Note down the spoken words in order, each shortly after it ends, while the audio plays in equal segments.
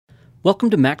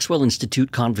Welcome to Maxwell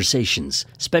Institute Conversations,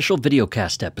 special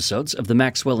videocast episodes of the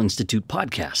Maxwell Institute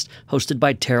podcast, hosted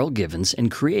by Terrell Givens and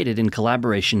created in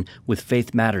collaboration with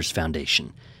Faith Matters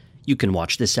Foundation. You can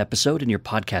watch this episode in your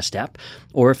podcast app,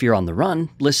 or if you're on the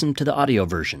run, listen to the audio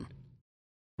version.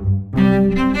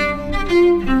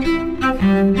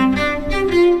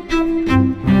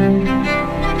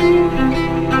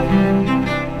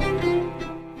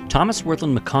 Thomas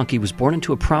Worthland McConkie was born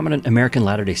into a prominent American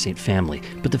Latter-day Saint family,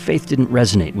 but the faith didn't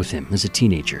resonate with him as a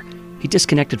teenager. He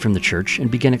disconnected from the church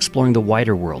and began exploring the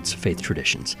wider world's faith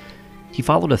traditions. He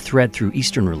followed a thread through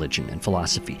Eastern religion and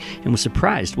philosophy and was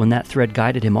surprised when that thread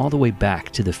guided him all the way back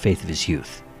to the faith of his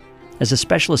youth. As a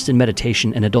specialist in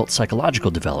meditation and adult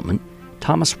psychological development,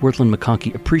 Thomas Worthland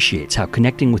McConkie appreciates how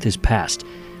connecting with his past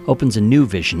opens a new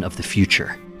vision of the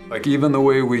future. Like even the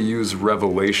way we use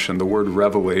revelation, the word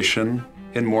revelation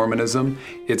in Mormonism,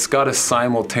 it's got a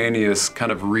simultaneous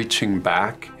kind of reaching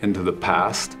back into the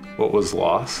past, what was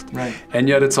lost. Right. And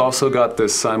yet it's also got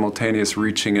this simultaneous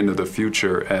reaching into the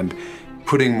future and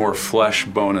putting more flesh,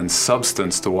 bone, and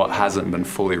substance to what hasn't been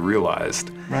fully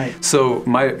realized. Right. So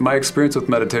my experience with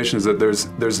meditation is that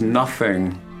there's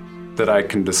nothing that I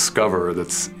can discover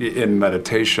that's in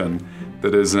meditation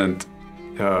that isn't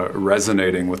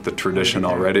resonating with the tradition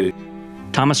already.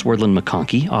 Thomas Worthland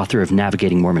McConkie, author of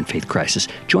Navigating Mormon Faith Crisis,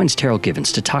 joins Terrell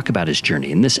Givens to talk about his journey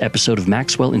in this episode of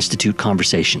Maxwell Institute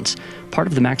Conversations, part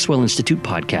of the Maxwell Institute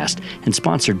podcast and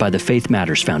sponsored by the Faith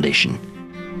Matters Foundation.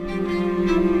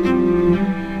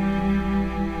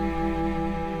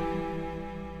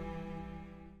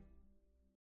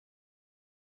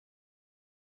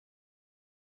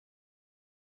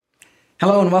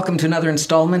 Hello and welcome to another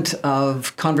installment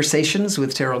of Conversations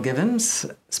with Terrell Givens,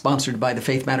 sponsored by the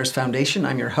Faith Matters Foundation.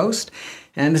 I'm your host,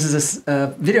 and this is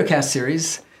a videocast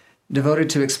series devoted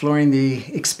to exploring the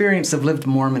experience of lived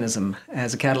Mormonism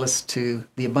as a catalyst to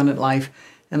the abundant life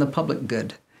and the public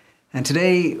good. And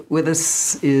today with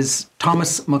us is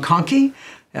Thomas McConkie,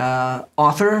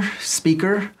 author,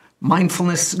 speaker,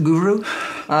 mindfulness guru,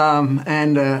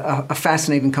 and a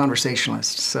fascinating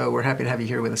conversationalist. So we're happy to have you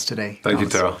here with us today. Thank Thomas.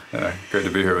 you, Terrell. Yeah, great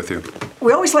to be here with you.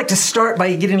 We always like to start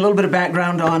by getting a little bit of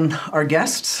background on our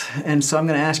guests, and so I'm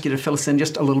going to ask you to fill us in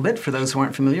just a little bit for those who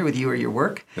aren't familiar with you or your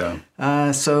work.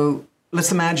 Yeah. So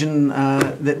let's imagine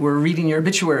that we're reading your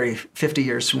obituary 50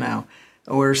 years from now,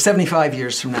 or 75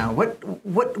 years from now.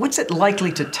 What's it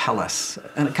likely to tell us?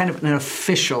 And kind of an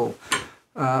official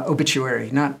obituary,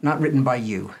 not written by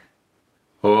you.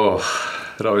 Oh,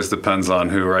 it always depends on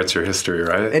who writes your history,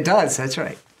 right? It does, that's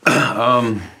right.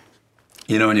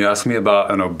 You know, when you ask me about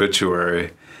an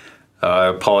obituary, I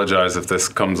apologize if this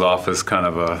comes off as kind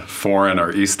of a foreign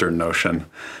or Eastern notion,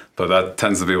 but that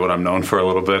tends to be what I'm known for a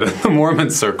little bit in the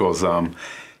Mormon circles.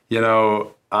 You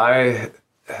know, I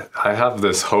have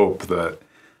this hope that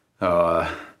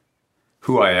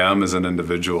who I am as an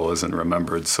individual isn't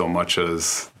remembered so much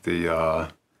as the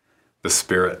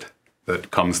spirit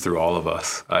that comes through all of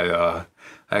us. I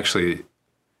actually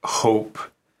hope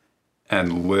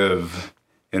and live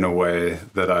in a way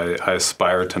that I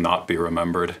aspire to not be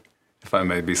remembered, if I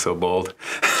may be so bold.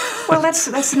 Well, that's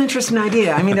an interesting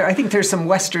idea. I mean, I think there's some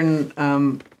Western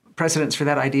precedents for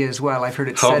that idea as well. I've heard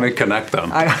it said... Help me connect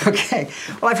them. Okay.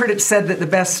 Well, I've heard it said that the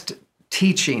best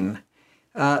teaching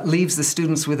leaves the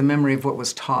students with a memory of what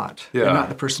was taught, and not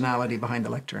the personality behind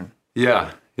the lectern.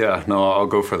 Yeah, no, I'll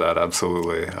go for that,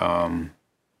 absolutely.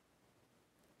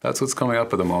 That's what's coming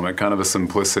up at the moment, kind of a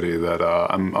simplicity that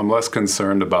I'm less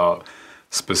concerned about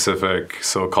specific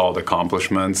so-called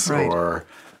accomplishments or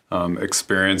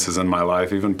experiences in my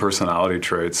life, even personality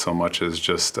traits, so much as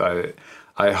just I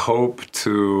hope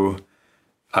to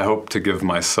give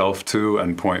myself to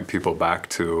and point people back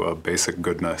to a basic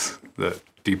goodness that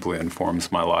deeply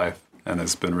informs my life and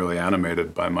has been really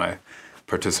animated by my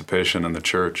participation in the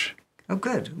church. Oh,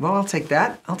 good. Well, I'll take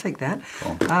that.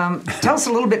 Cool. Tell us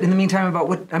a little bit in the meantime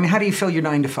about how do you fill your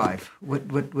 9 to 5?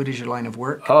 What is your line of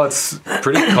work? Oh, it's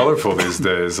pretty colorful these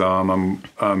days. I'm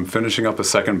finishing up a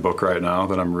second book right now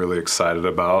that I'm really excited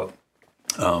about.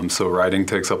 So writing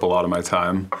takes up a lot of my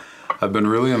time. I've been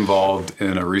really involved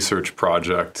in a research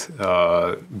project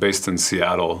based in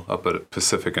Seattle up at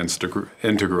Pacific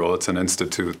Integral. It's an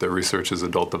institute that researches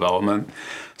adult development.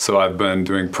 So I've been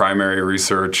doing primary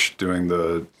research,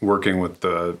 working with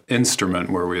the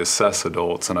instrument where we assess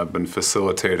adults, and I've been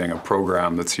facilitating a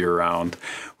program that's year-round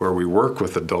where we work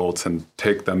with adults and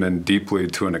take them in deeply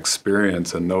to an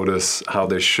experience and notice how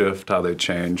they shift, how they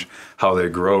change, how they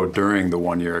grow during the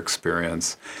one-year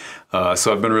experience.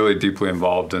 So I've been really deeply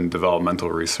involved in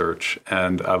developmental research.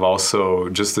 And I've also,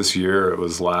 just this year, it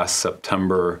was last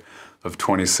September, of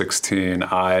 2016,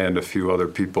 I and a few other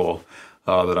people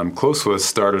that I'm close with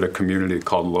started a community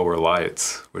called Lower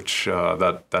Lights, which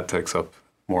that takes up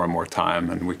more and more time,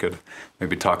 and we could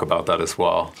maybe talk about that as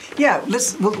well. Yeah,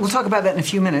 we'll talk about that in a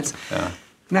few minutes. Yeah.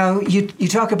 Now, you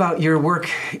talk about your work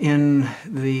in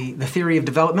the theory of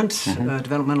development,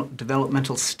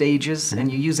 developmental stages,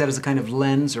 and you use that as a kind of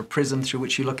lens or prism through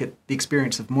which you look at the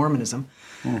experience of Mormonism.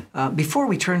 Before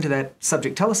we turn to that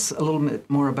subject, tell us a little bit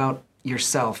more about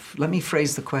yourself. Let me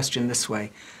phrase the question this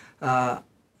way.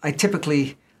 I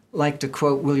typically like to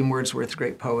quote William Wordsworth, the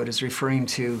great poet, as referring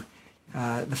to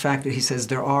the fact that he says,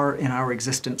 there are in our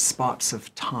existence spots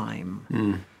of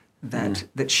time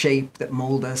that shape, that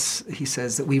mold us. He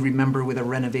says that we remember with a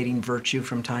renovating virtue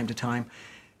from time to time.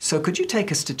 So could you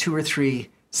take us to 2 or 3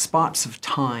 spots of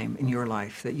time in your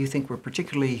life that you think were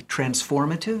particularly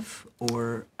transformative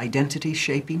or identity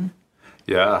shaping?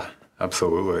 Yeah,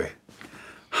 absolutely.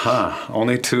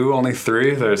 Only 2, only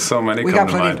 3? There's so many come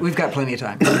to mind. We've got plenty of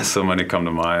time. So many come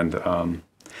to mind.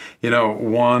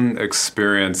 One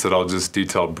experience that I'll just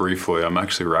detail briefly, I'm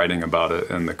actually writing about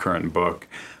it in the current book,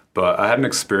 but I had an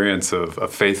experience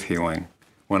of faith healing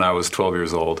when I was 12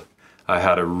 years old. I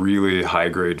had a really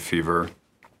high-grade fever.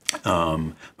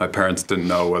 My parents didn't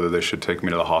know whether they should take me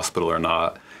to the hospital or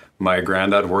not. My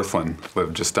granddad, Worthland,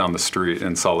 lived just down the street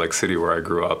in Salt Lake City where I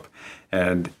grew up.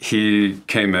 And he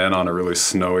came in on a really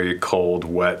snowy, cold,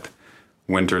 wet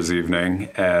winter's evening,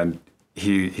 and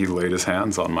he laid his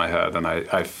hands on my head, and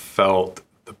I felt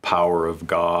the power of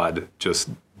God just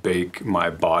bake my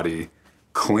body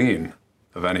clean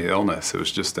of any illness. It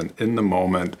was just an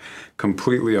in-the-moment,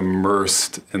 completely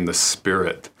immersed in the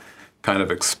Spirit kind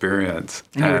of experience.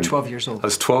 And you were 12 years old. I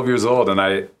was 12 years old, and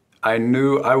I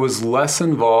knew I was less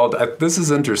involved. This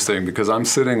is interesting because I'm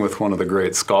sitting with one of the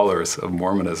great scholars of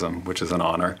Mormonism, which is an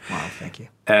honor. Wow, thank you.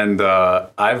 And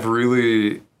I've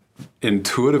really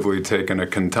intuitively taken a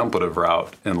contemplative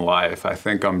route in life. I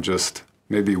think I'm just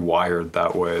maybe wired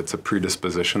that way. It's a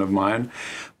predisposition of mine.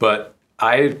 But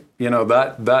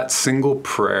that single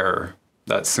prayer,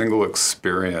 that single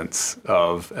experience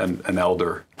of an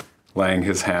elder laying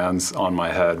his hands on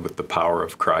my head with the power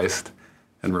of Christ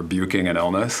and rebuking an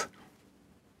illness,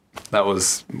 that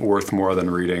was worth more than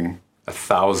reading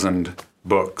 1,000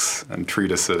 books and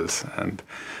treatises and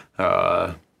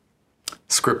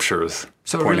scriptures.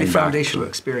 So a really foundational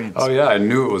experience. Oh yeah, I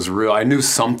knew it was real. I knew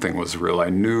something was real. I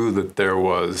knew that there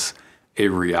was a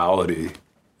reality,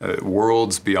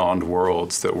 worlds beyond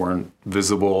worlds that weren't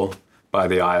visible by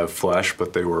the eye of flesh,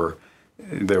 but they were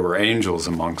angels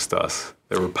amongst us.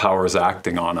 There were powers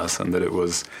acting on us, and that it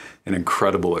was an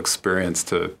incredible experience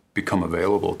to become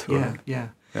available to it. Yeah.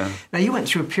 Now, you went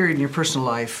through a period in your personal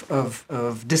life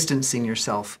of distancing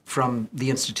yourself from the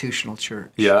institutional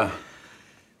church. Yeah.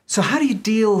 So how do you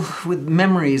deal with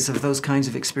memories of those kinds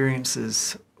of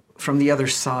experiences from the other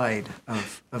side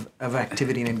of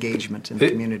activity and engagement in the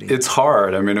community? It's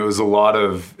hard. I mean, it was a lot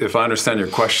of, if I understand your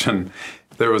question,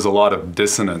 there was a lot of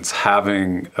dissonance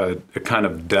having a kind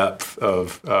of depth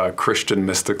of Christian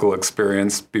mystical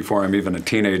experience before I'm even a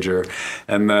teenager.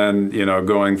 And then,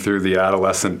 going through the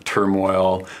adolescent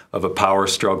turmoil of a power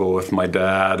struggle with my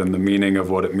dad and the meaning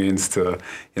of what it means to,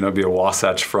 be a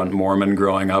Wasatch Front Mormon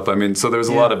growing up. I mean, so there's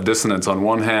a lot of dissonance. On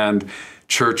one hand,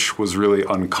 church was really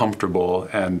uncomfortable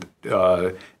and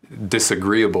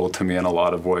disagreeable to me in a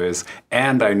lot of ways.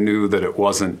 And I knew that it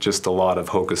wasn't just a lot of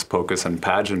hocus pocus and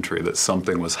pageantry, that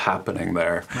something was happening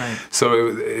there. Right.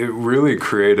 So it really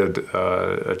created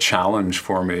a challenge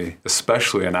for me,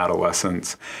 especially in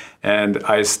adolescence. And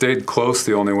I stayed close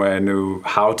the only way I knew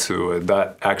how to.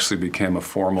 That actually became a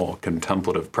formal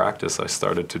contemplative practice. I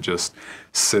started to just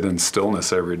sit in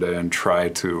stillness every day and try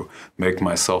to make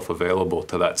myself available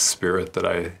to that spirit that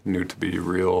I knew to be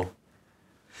real.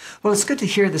 Well, it's good to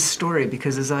hear this story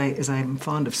because, as I'm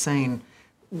fond of saying,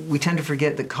 we tend to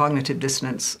forget that cognitive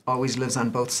dissonance always lives on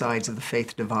both sides of the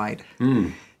faith divide.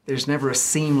 There's never a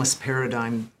seamless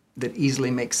paradigm that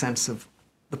easily makes sense of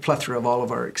the plethora of all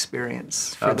of our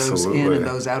experience. For those in and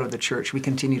those out of the church, we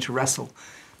continue to wrestle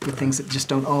with things that just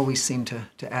don't always seem to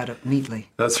add up neatly.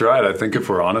 That's right. I think if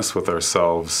we're honest with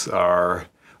ourselves,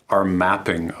 our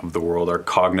mapping of the world, our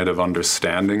cognitive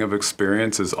understanding of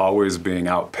experience is always being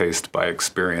outpaced by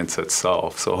experience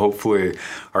itself. So hopefully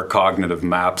our cognitive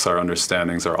maps, our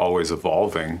understandings are always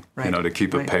evolving, to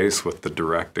keep a pace with the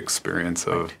direct experience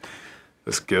of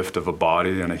this gift of a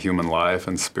body and a human life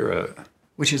and spirit.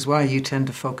 Which is why you tend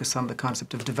to focus on the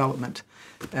concept of development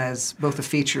as both a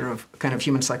feature of kind of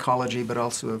human psychology, but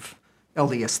also of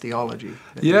LDS theology.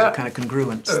 There's a kind of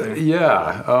congruence there.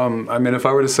 I mean, if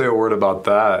I were to say a word about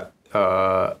that,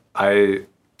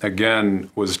 again,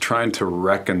 was trying to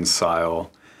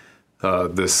reconcile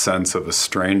this sense of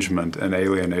estrangement and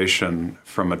alienation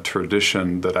from a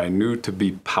tradition that I knew to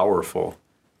be powerful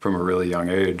from a really young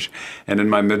age. And in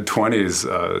my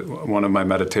mid-20s, one of my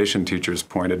meditation teachers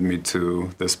pointed me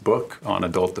to this book on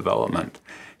adult development.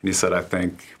 And he said, I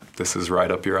think this is right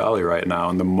up your alley right now.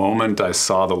 And the moment I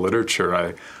saw the literature,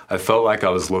 I felt like I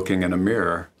was looking in a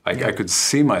mirror. I could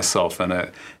see myself in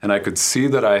it, and I could see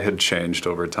that I had changed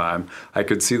over time. I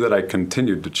could see that I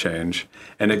continued to change,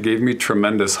 and it gave me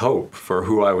tremendous hope for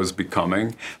who I was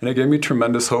becoming, and it gave me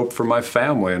tremendous hope for my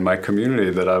family and my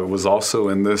community that I was also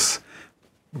in this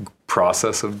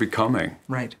process of becoming.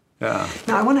 Right. Yeah.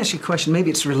 Now, I want to ask you a question.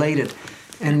 Maybe it's related,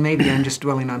 and maybe I'm just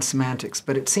dwelling on semantics,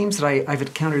 but it seems that I've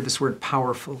encountered this word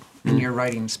powerful in your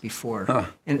writings before,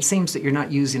 and it seems that you're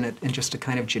not using it in just a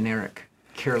kind of generic,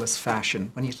 careless fashion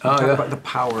when you talk about the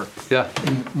power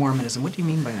in Mormonism. What do you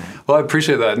mean by that? Well, I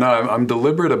appreciate that. No, I'm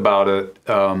deliberate about it.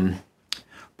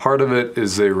 Part of it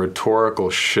is a rhetorical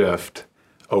shift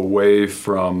away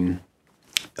from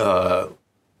the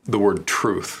word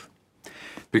truth.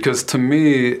 Because to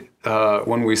me,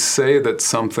 when we say that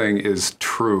something is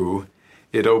true,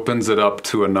 it opens it up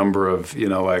to a number of,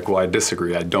 like, well, I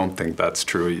disagree. I don't think that's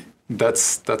true.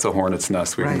 That's a hornet's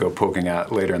nest we can go poking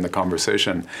at later in the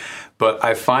conversation. But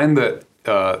I find that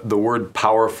the word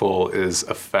powerful is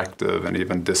effective and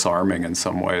even disarming in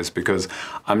some ways, because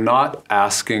I'm not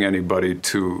asking anybody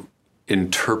to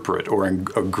interpret or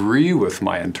agree with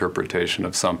my interpretation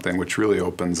of something, which really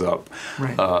opens up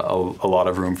a lot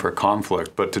of room for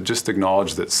conflict, but to just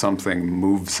acknowledge that something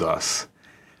moves us.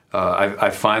 I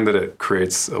find that it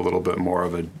creates a little bit more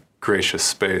of a gracious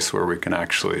space where we can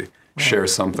actually share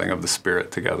something of the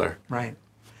Spirit together. Right.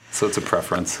 So it's a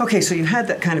preference. Okay, so you had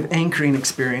that kind of anchoring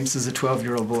experience as a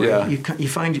 12-year-old boy. Yeah. You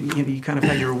find you kind of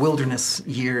had your wilderness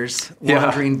years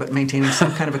wandering, but maintaining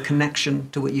some kind of a connection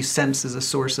to what you sense as a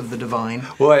source of the divine.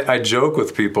 Well, I joke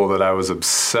with people that I was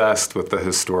obsessed with the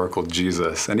historical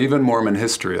Jesus, and even Mormon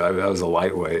history. I was a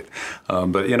lightweight.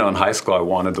 But, in high school, I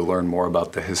wanted to learn more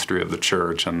about the history of the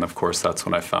church, and of course, that's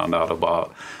when I found out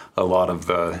about a lot of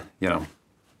the,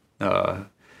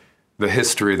 the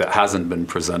history that hasn't been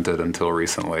presented until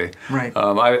recently. Right.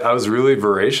 I was really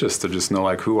voracious to just know,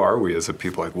 like, who are we as a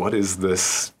people? Like, what is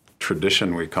this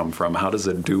tradition we come from? How does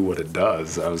it do what it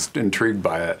does? I was intrigued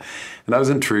by it. And I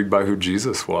was intrigued by who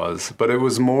Jesus was. But it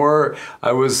was more,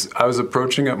 I was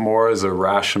approaching it more as a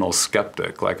rational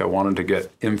skeptic. Like, I wanted to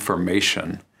get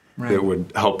information that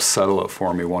would help settle it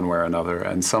for me one way or another.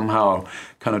 And somehow,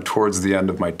 kind of towards the end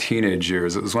of my teenage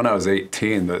years, it was when I was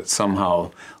 18 that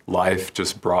somehow life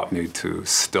just brought me to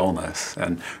stillness.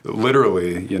 And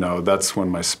literally, that's when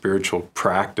my spiritual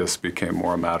practice became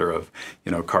more a matter of,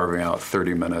 carving out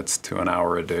 30 minutes to an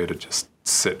hour a day to just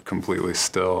sit completely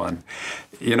still. And,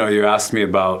 you asked me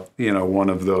about, one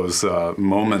of those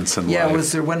moments in life. Yeah,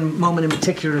 was there one moment in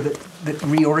particular that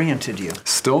reoriented you?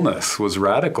 Stillness was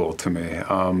radical to me.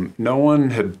 No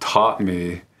one had taught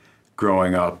me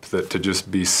growing up that to just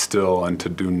be still and to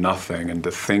do nothing and to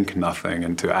think nothing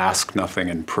and to ask nothing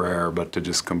in prayer, but to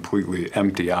just completely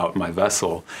empty out my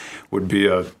vessel would be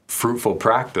a fruitful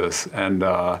practice. And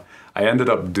I ended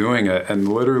up doing it.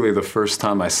 And literally the first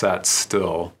time I sat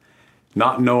still,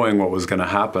 not knowing what was going to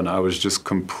happen, I was just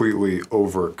completely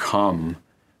overcome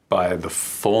by the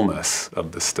fullness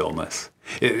of the stillness.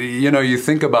 You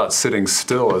think about sitting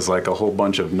still as like a whole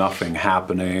bunch of nothing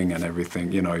happening and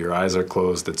everything, your eyes are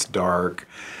closed, it's dark,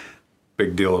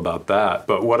 big deal about that.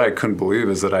 But what I couldn't believe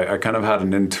is that I kind of had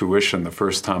an intuition the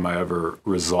first time I ever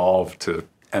resolved to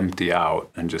empty out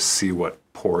and just see what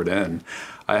poured in.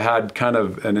 I had kind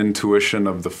of an intuition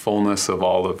of the fullness of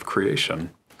all of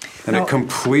creation. And it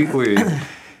completely...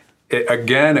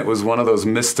 It was one of those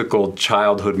mystical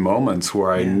childhood moments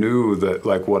where I knew that,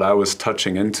 like, what I was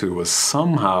touching into was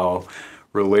somehow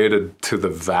related to the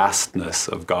vastness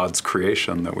of God's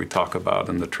creation that we talk about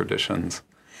in the traditions.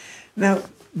 Now,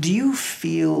 do you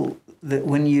feel that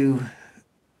when you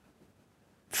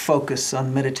focus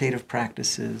on meditative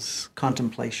practices,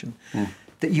 contemplation,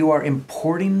 that you are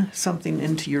importing something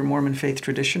into your Mormon faith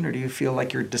tradition, or do you feel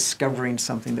like you're discovering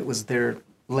something that was there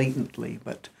latently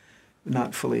but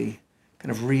not fully kind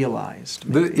of realized?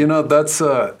 That's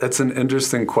an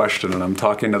interesting question, and I'm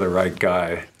talking to the right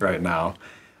guy right now.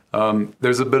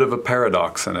 There's a bit of a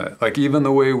paradox in it. Like, even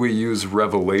the way we use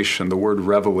revelation, the word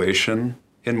revelation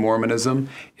in Mormonism,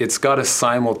 it's got a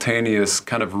simultaneous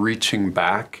kind of reaching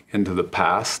back into the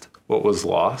past, what was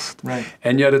lost. Right.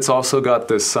 And yet it's also got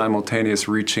this simultaneous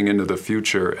reaching into the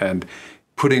future and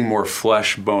putting more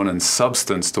flesh, bone, and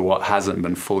substance to what hasn't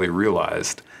been fully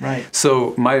realized. Right.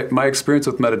 So my experience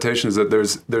with meditation is that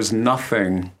there's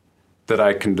nothing that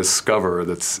I can discover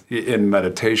that's in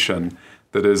meditation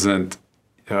that isn't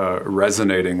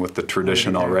resonating with the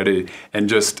tradition already, and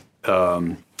just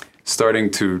starting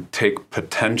to take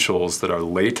potentials that are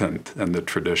latent in the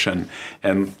tradition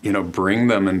and bring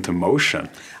them into motion.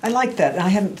 I like that. I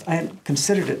hadn't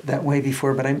considered it that way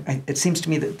before, but it seems to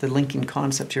me that the linking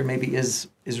concept here maybe is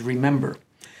remember,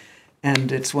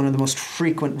 and it's one of the most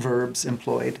frequent verbs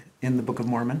employed in the Book of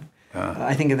Mormon.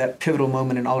 I think of that pivotal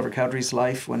moment in Oliver Cowdery's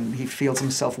life when he feels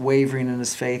himself wavering in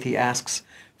his faith. He asks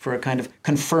for a kind of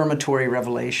confirmatory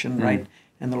revelation, right?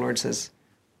 And the Lord says,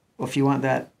 well, if you want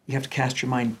that, you have to cast your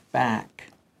mind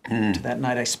back to that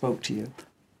night I spoke to you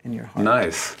in your heart.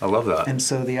 Nice. I love that. And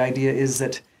so the idea is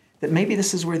that maybe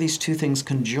this is where these two things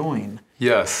conjoin.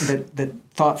 Yes. That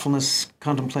thoughtfulness,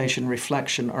 contemplation,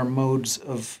 reflection are modes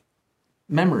of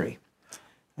memory,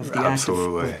 of the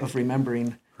Absolutely. act of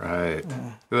remembering. Right.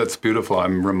 That's beautiful.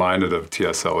 I'm reminded of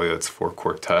T.S. Eliot's Four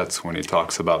Quartets when he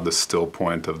talks about the still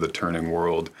point of the turning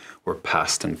world where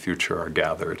past and future are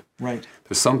gathered. Right.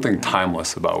 There's something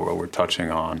timeless about what we're touching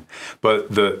on.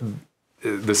 But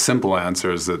the simple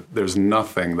answer is that there's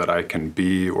nothing that I can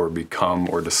be or become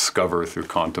or discover through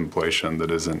contemplation that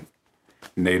isn't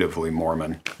natively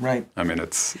Mormon. Right. I mean,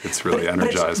 it's really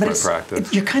energized by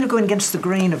practice. You're kind of going against the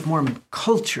grain of Mormon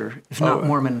culture, if not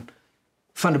Mormon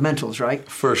fundamentals, right?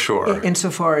 For sure.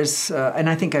 Insofar as, and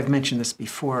I think I've mentioned this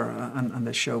before on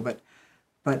the show, but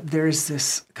there is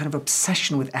this kind of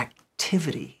obsession with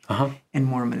activity in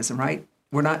Mormonism, right?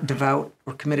 We're not devout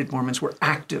or committed Mormons. We're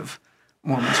active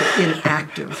Mormons or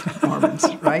inactive Mormons,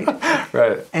 right?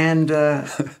 Right.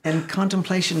 And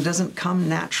contemplation doesn't come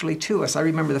naturally to us. I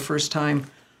remember the first time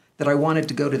that I wanted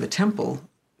to go to the temple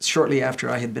shortly after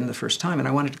I had been the first time, and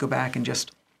I wanted to go back and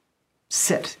just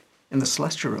sit in the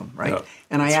celestial room, right? Yeah,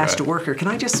 and I asked a worker, "Can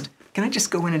I just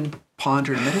go in and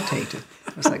ponder and meditate?"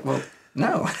 I was like, "Well,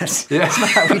 no, that's not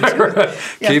how we do it.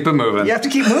 Keep it moving. You have to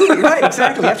keep moving, right?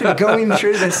 Exactly. You have to be going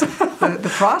through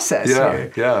the process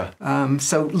here. Yeah.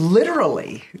 So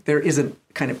literally, there isn't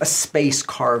kind of a space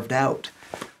carved out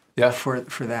for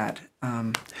that.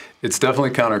 It's definitely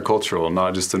countercultural,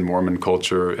 not just in Mormon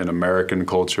culture, in American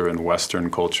culture, in Western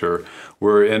culture.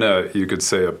 We're in you could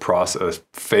say, a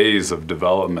phase of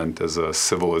development as a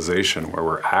civilization where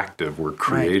we're active, we're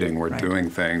creating, we're doing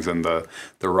things, and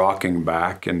the rocking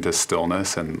back into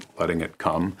stillness and letting it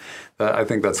come. I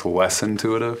think that's less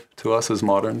intuitive to us as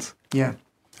moderns. Yeah.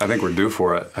 I think we're due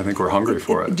for it. I think we're hungry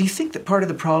for it. Do you think that part of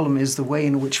the problem is the way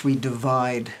in which we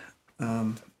divide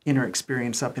inner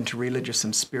experience up into religious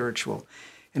and spiritual?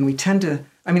 And we tend to,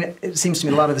 I mean, it seems to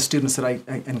me a lot of the students that I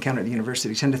encounter at the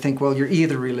university tend to think, well, you're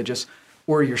either religious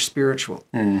or you're spiritual.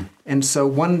 And so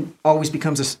one always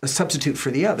becomes a substitute for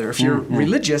the other. If you're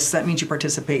religious, that means you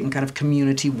participate in kind of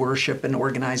community worship and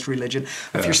organized religion.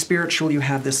 If you're spiritual, you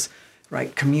have this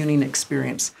communing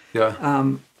experience. Yeah.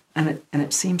 And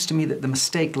it seems to me that the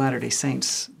mistake Latter-day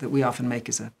Saints that we often make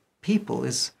as a people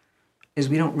is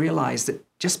we don't realize that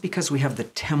just because we have the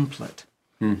template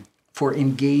for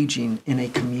engaging in a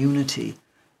community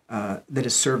that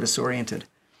is service-oriented,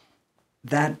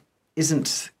 that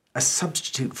isn't a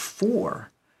substitute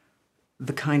for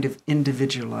the kind of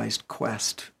individualized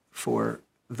quest for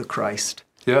the Christ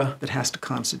that has to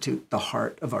constitute the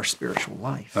heart of our spiritual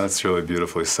life. That's really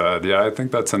beautifully said. Yeah, I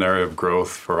think that's an area of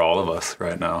growth for all of us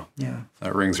right now. Yeah.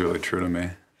 That rings really true to me.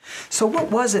 So what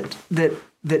was it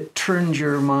that turned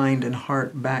your mind and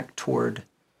heart back toward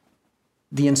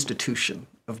the institution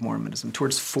of Mormonism,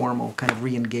 towards formal kind of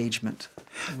re-engagement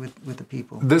with the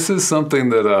people? This is something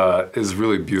that is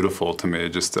really beautiful to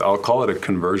me. I'll call it a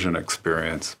conversion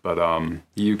experience, but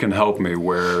you can help me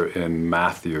where in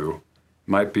Matthew,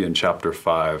 might be in chapter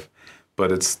 5,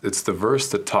 but it's the verse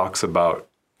that talks about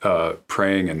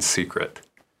praying in secret.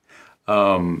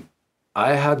 I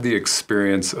had the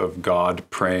experience of God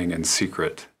praying in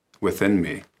secret within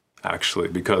me, actually,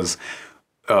 because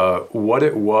what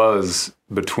it was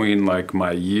between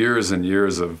my years and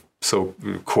years of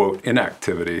quote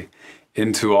inactivity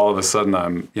into all of a sudden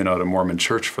I'm at a Mormon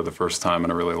church for the first time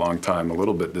in a really long time, a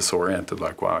little bit disoriented,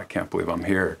 like, wow, I can't believe I'm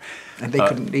here. And they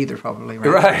couldn't either, probably,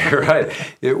 right?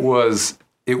 Right. It was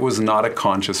not a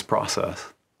conscious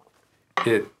process.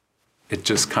 It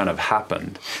just kind of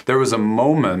happened. There was a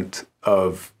moment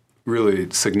of really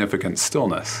significant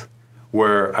stillness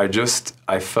where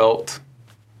I felt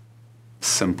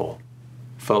simple.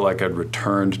 Felt like I'd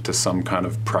returned to some kind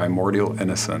of primordial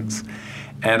innocence.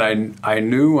 And I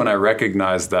knew when I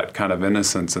recognized that kind of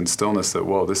innocence and stillness that,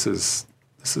 whoa, this is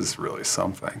really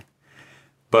something.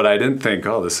 But I didn't think,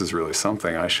 oh, this is really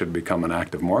something. I should become an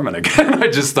active Mormon again. I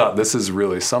just thought this is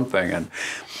really something. And,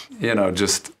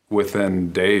 just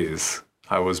within days,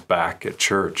 I was back at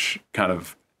church, kind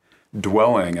of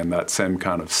dwelling in that same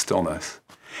kind of stillness.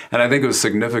 And I think it was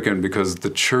significant because the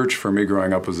church for me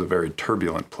growing up was a very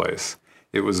turbulent place.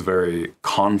 It was very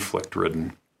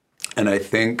conflict-ridden. And I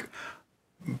think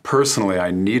personally,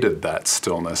 I needed that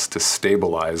stillness to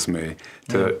stabilize me,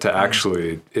 to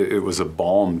actually, it was a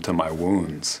balm to my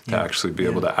wounds, to actually be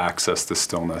able to access the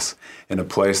stillness in a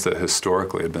place that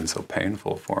historically had been so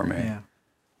painful for me. Yeah.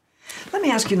 Let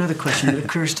me ask you another question that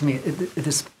occurs to me at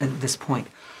this point.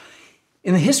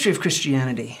 In the history of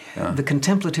Christianity, the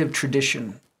contemplative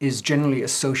tradition is generally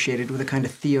associated with a kind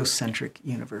of theocentric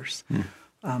universe.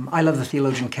 I love the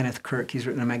theologian Kenneth Kirk. He's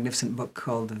written a magnificent book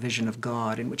called The Vision of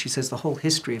God, in which he says the whole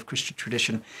history of Christian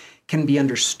tradition can be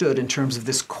understood in terms of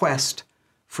this quest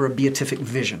for a beatific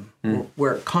vision,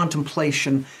 where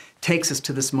contemplation takes us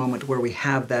to this moment where we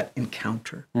have that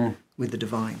encounter with the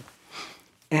divine.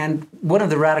 And one of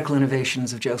the radical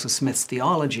innovations of Joseph Smith's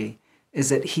theology is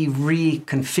that he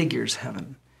reconfigures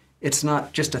heaven. It's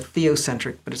not just a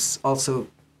theocentric, but it's also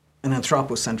an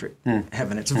anthropocentric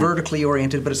heaven. It's vertically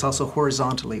oriented, but it's also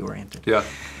horizontally oriented. Yeah.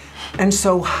 And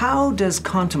so how does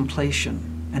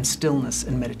contemplation and stillness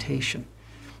and meditation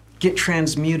get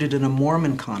transmuted in a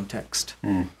Mormon context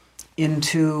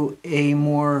into a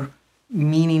more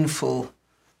meaningful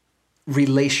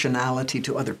relationality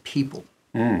to other people?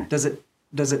 Does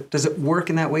it work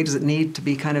in that way? Does it need to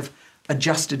be kind of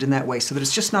adjusted in that way so that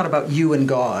it's just not about you and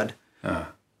God,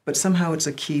 but somehow it's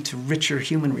a key to richer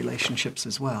human relationships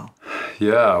as well?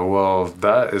 Yeah, well,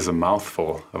 that is a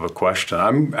mouthful of a question.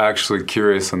 I'm actually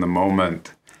curious in the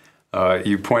moment.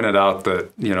 You pointed out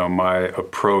that,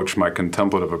 my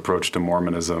contemplative approach to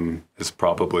Mormonism is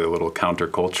probably a little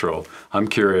countercultural. I'm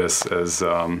curious as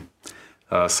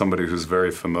somebody who's very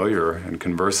familiar and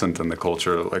conversant in the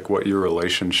culture, like what your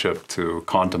relationship to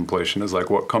contemplation is, like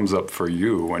what comes up for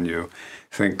you when you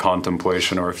think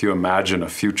contemplation, or if you imagine a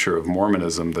future of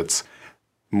Mormonism that's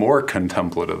more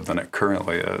contemplative than it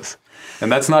currently is. And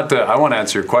that's not I want to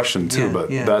answer your question too, but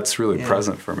that's really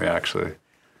present for me actually.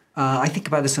 I think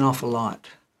about this an awful lot.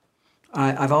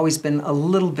 I've always been a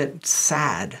little bit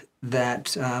sad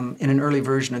that in an early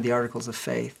version of the Articles of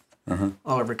Faith,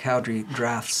 Oliver Cowdery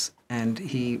drafts, and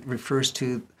he refers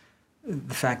to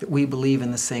the fact that we believe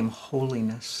in the same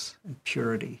holiness and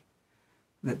purity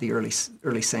that the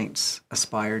early saints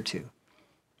aspired to.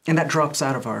 And that drops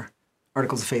out of our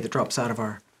Articles of Faith, it drops out of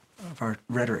our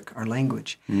rhetoric, our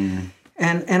language. And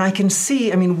I can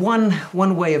see,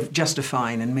 one way of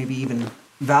justifying and maybe even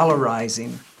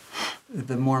valorizing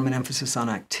the Mormon emphasis on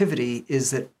activity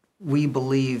is that we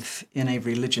believe in a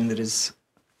religion that is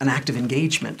an active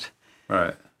engagement.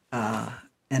 Right.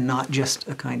 And not just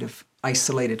a kind of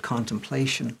isolated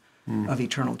contemplation of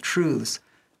eternal truths.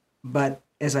 But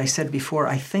as I said before,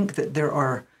 I think that there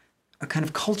are a kind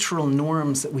of cultural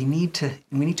norms that we need to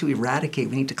eradicate.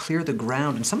 We need to clear the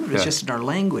ground, and some of it's just in our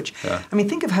language. Yeah.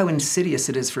 Think of how insidious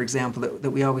it is, for example,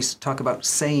 that we always talk about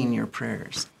saying your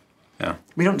prayers. Yeah.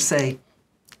 We don't say,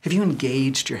 have you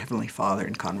engaged your Heavenly Father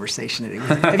in conversation today?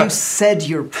 Have you said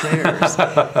your prayers?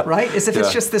 Right? As if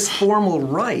it's just this formal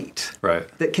rite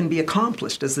that can be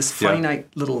accomplished as this finite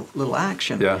little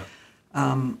action. Yeah.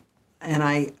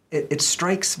 And it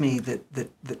strikes me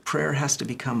that prayer has to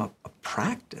become a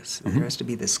practice. There has to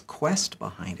be this quest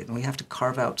behind it, and we have to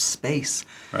carve out space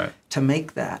to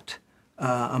make that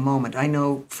a moment. I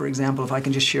know, for example, if I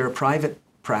can just share a private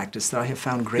practice that I have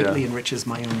found greatly enriches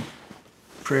my own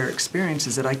prayer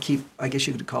experiences, that I keep, I guess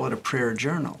you could call it a prayer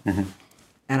journal.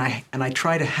 And I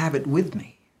try to have it with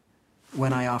me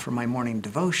when I offer my morning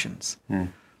devotions.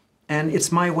 And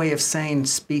it's my way of saying,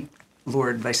 speak,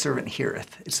 Lord, thy servant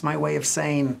heareth. It's my way of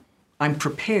saying, I'm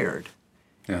prepared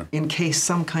in case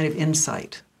some kind of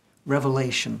insight,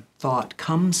 revelation, thought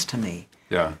comes to me.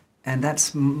 Yeah. And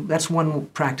that's one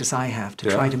practice I have, to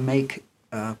try to make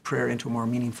prayer into a more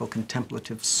meaningful,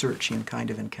 contemplative, searching kind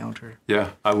of encounter. Yeah,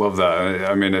 I love that.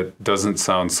 It doesn't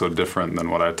sound so different than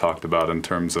what I talked about in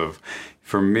terms of,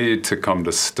 for me to come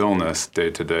to stillness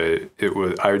day to day,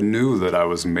 I knew that I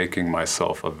was making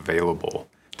myself available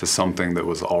to something that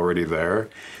was already there,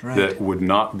 that would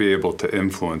not be able to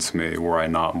influence me were I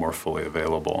not more fully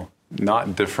available.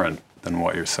 Not different than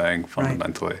what you're saying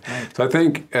fundamentally. So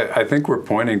I think we're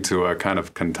pointing to a kind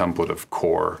of contemplative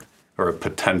core, or a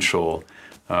potential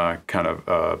kind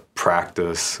of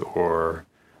practice, or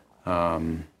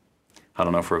I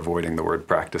don't know if we're avoiding the word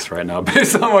practice right now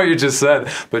based on what you just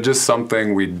said, but just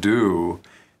something we do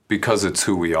because it's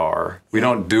who we are. We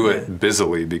don't do it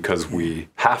busily because we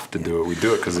have to do it. We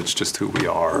do it because it's just who we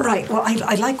are. Right. Well,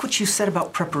 I like what you said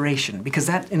about preparation, because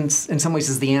that in some ways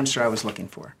is the answer I was looking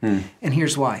for. And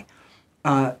here's why.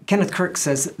 Kenneth Kirk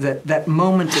says that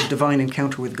moment of divine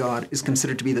encounter with God is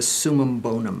considered to be the summum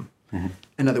bonum.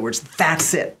 In other words,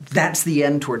 that's it. That's the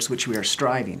end towards which we are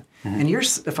striving. And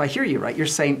if I hear you right, you're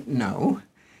saying no.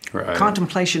 Right.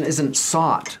 Contemplation isn't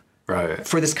sought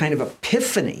for this kind of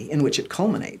epiphany in which it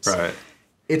culminates. Right.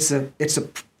 It's a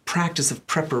practice of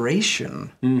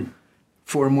preparation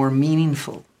for a more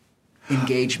meaningful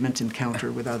engagement,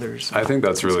 encounter with others. I think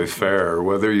that's really fair.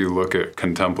 Whether you look at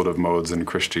contemplative modes in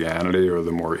Christianity or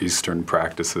the more Eastern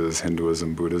practices,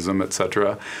 Hinduism, Buddhism,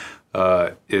 etc.,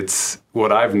 it's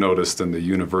what I've noticed in the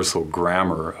universal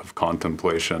grammar of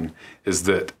contemplation is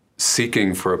that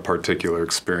seeking for a particular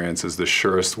experience is the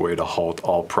surest way to halt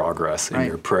all progress in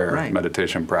your prayer,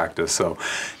 meditation practice. So,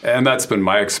 and that's been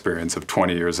my experience of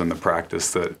 20 years in the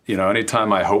practice, that,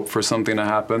 anytime I hope for something to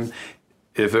happen,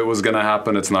 if it was going to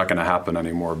happen, it's not going to happen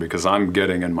anymore because I'm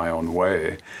getting in my own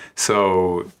way.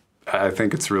 So I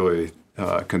think it's really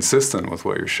consistent with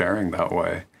what you're sharing that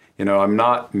way. I'm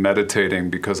not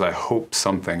meditating because I hope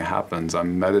something happens.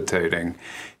 I'm meditating,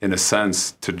 in a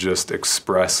sense, to just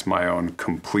express my own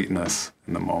completeness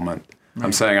in the moment. Right.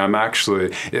 I'm saying I'm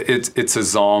actually, it's a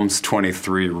Psalms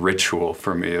 23 ritual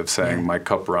for me of saying, my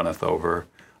cup runneth over.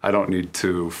 I don't need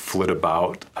to flit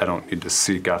about. I don't need to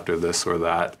seek after this or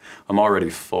that. I'm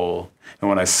already full. And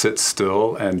when I sit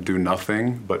still and do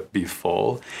nothing but be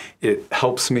full, it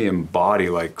helps me embody,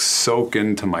 soak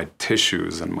into my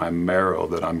tissues and my marrow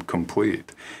that I'm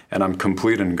complete. And I'm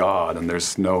complete in God, and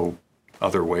there's no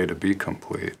other way to be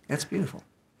complete. That's beautiful.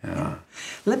 Yeah.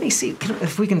 Let me see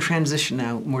if we can transition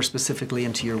now more specifically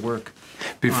into your work.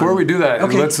 Before we do that,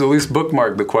 let's at least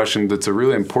bookmark the question that's a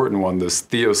really important one, this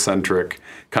theocentric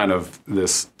kind of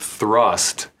this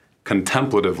thrust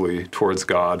contemplatively towards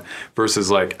God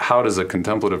versus how does a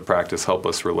contemplative practice help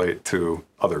us relate to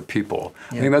other people?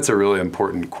 I think that's a really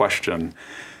important question.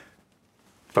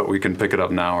 But we can pick it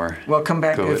up now or... Well, come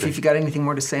back. If you've got anything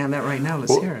more to say on that right now,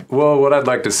 let's hear it. Well, what I'd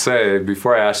like to say,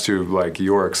 before I asked you,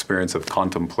 your experience of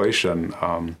contemplation,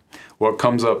 what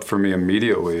comes up for me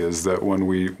immediately is that when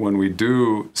we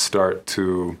do start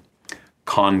to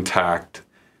contact,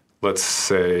 let's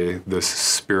say, this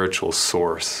spiritual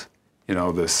source,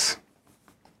 this...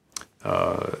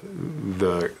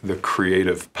 the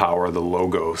creative power, the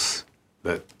logos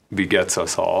that begets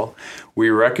us all, we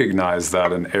recognize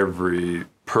that in every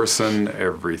person,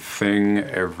 everything,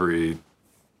 every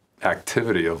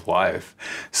activity of life.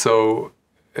 So,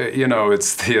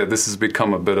 this has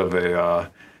become a bit of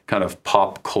a kind of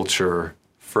pop culture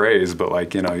phrase,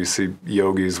 but you see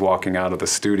yogis walking out of the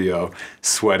studio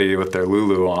sweaty with their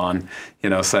lulu on,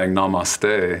 saying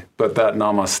namaste. But that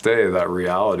namaste, that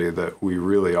reality that we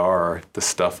really are the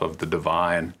stuff of the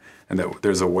divine, and that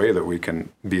there's a way that we can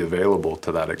be available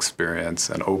to that experience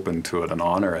and open to it and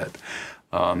honor it.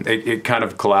 It kind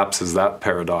of collapses that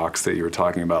paradox that you were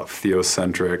talking about,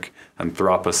 theocentric,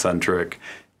 anthropocentric.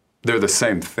 They're the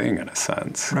same thing in a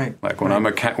sense. Right.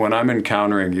 When I'm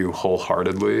encountering you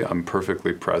wholeheartedly, I'm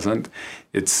perfectly present.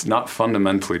 It's not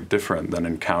fundamentally different than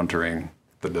encountering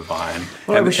the divine.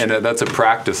 Well, and that's a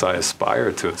practice I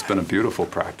aspire to. It's been a beautiful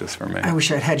practice for me. I wish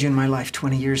I'd had you in my life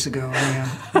 20 years ago,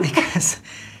 because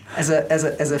as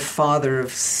a father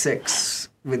of 6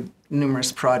 with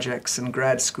numerous projects and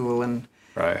grad school, and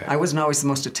I wasn't always the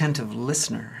most attentive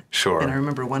listener. Sure. And I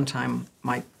remember one time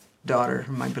my daughter,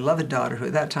 my beloved daughter, who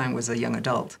at that time was a young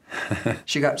adult,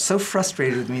 she got so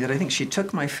frustrated with me that I think she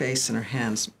took my face in her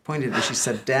hands, pointed at me, she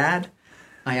said, "Dad,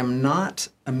 I am not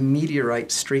a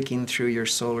meteorite streaking through your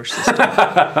solar system.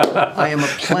 I am a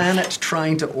planet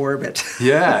trying to orbit."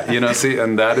 Yeah,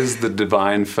 and that is the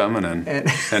divine feminine,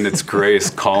 and it's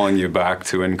grace calling you back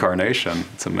to incarnation.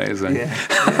 It's amazing. Yeah.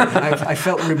 I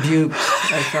felt rebuked.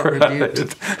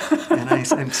 And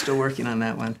I'm still working on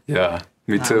that one. Yeah,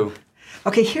 me too.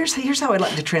 Okay, here's how I'd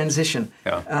like to transition.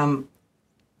 Yeah.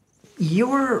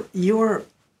 Your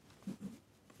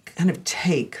kind of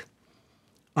take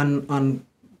on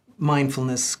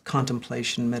mindfulness,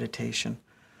 contemplation, meditation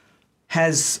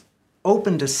has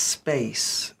opened a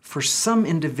space for some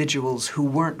individuals who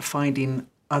weren't finding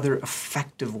other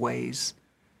effective ways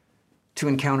to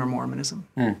encounter Mormonism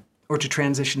or to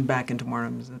transition back into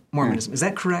Mormonism. Is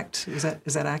that correct? Is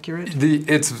that accurate?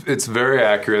 It's very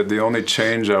accurate. The only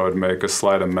change I would make, a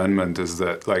slight amendment, is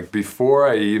that before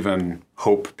I even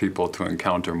hope people to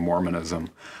encounter Mormonism,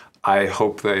 I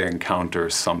hope they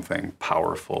encounter something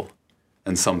powerful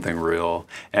and something real.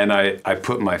 And I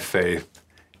put my faith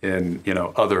in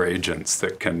other agents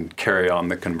that can carry on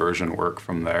the conversion work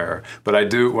from there. But I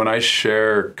do, when I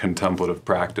share contemplative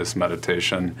practice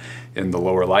meditation in the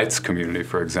Lower Lights community,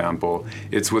 for example,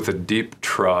 it's with a deep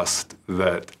trust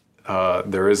that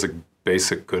there is a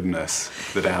basic goodness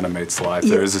that animates life.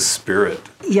 There is a spirit.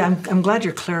 Yeah, I'm glad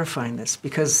you're clarifying this,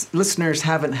 because listeners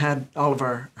haven't heard all of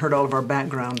our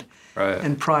background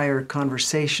and prior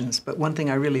conversations. But one thing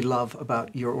I really love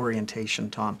about your orientation,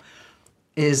 Tom,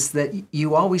 is that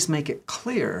you always make it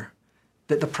clear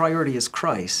that the priority is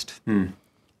Christ, and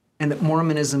that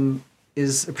Mormonism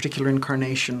is a particular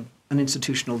incarnation, an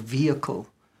institutional vehicle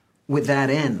with that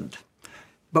end.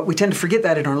 But we tend to forget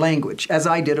that in our language, as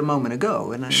I did a moment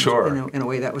ago. And in a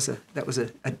way, that was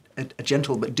a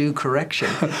gentle but due correction.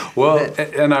 Well,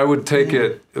 and I would take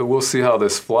it, we'll see how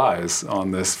this flies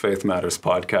on this Faith Matters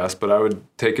podcast, but I would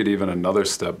take it even another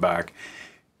step back.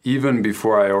 Even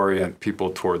before I orient people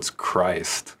towards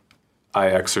Christ, I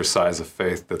exercise a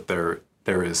faith that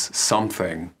there is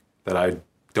something that I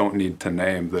don't need to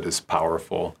name that is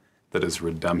powerful, that is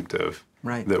redemptive,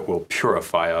 that will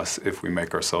purify us if we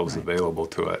make ourselves available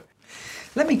to it.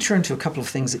 Let me turn to a couple of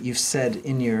things that you've said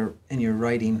in your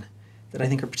writing that I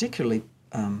think are particularly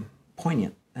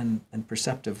poignant and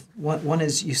perceptive. One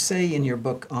is, you say in your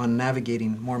book on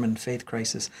navigating Mormon faith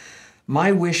crisis,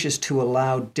 my wish is to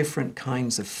allow different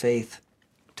kinds of faith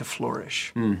to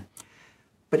flourish.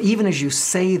 But even as you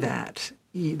say that,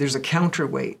 there's a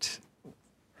counterweight,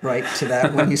 to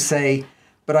that when you say,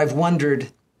 but I've wondered,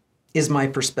 is my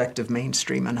perspective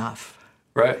mainstream enough?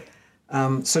 Right.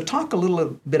 So talk a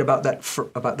little bit about that,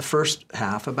 about the first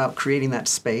half, about creating that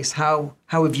space. How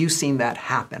have you seen that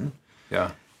happen?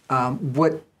 Yeah.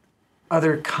 What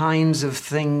other kinds of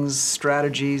things,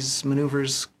 strategies,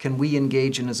 maneuvers can we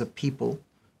engage in as a people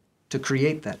to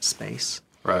create that space?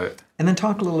 Right. And then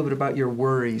talk a little bit about your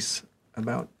worries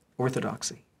about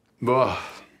orthodoxy. Well,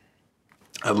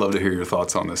 I'd love to hear your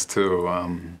thoughts on this too.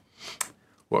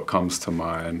 What comes to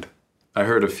mind? I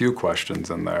heard a few questions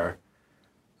in there.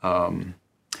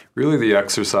 Really the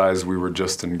exercise we were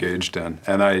just engaged in.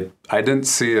 And I didn't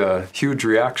see a huge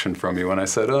reaction from you when I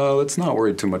said, let's not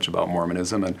worry too much about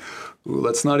Mormonism, and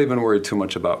let's not even worry too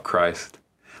much about Christ.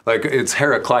 Like, it's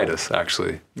Heraclitus,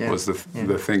 actually, was the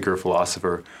thinker,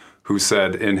 philosopher, who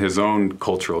said in his own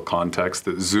cultural context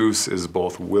that Zeus is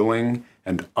both willing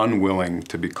and unwilling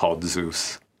to be called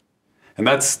Zeus. And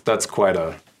that's quite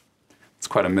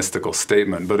a mystical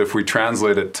statement. But if we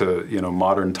translate it to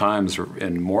modern times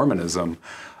in Mormonism,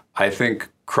 I think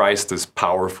Christ is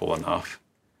powerful enough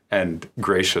and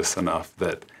gracious enough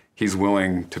that he's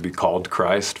willing to be called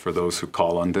Christ for those who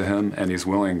call unto him, and he's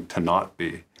willing to not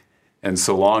be. And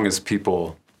so long as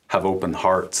people have open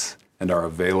hearts and are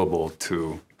available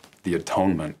to the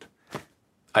atonement,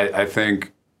 I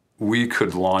think we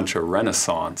could launch a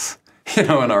renaissance, in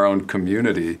our own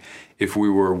community if we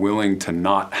were willing to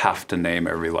not have to name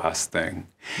every last thing.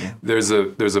 Yeah. There's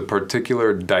a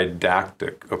particular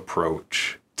didactic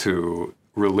approach to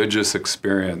religious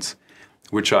experience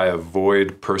which I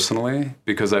avoid personally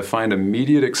because I find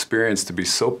immediate experience to be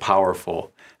so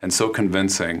powerful and so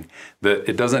convincing that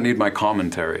it doesn't need my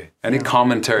commentary. Any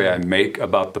commentary I make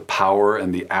about the power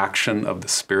and the action of the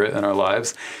Spirit in our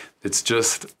lives, it's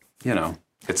just,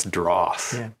 it's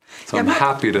dross. Yeah. So I'm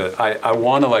happy to, I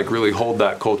want to really hold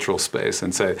that cultural space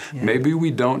and say, maybe we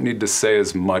don't need to say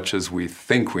as much as we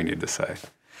think we need to say.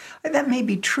 That may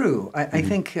be true. I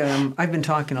think I've been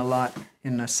talking a lot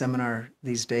in a seminar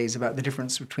these days about the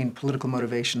difference between political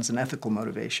motivations and ethical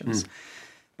motivations,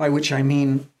 by which I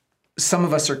mean some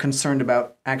of us are concerned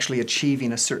about actually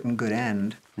achieving a certain good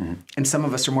end, and some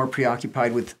of us are more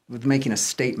preoccupied with making a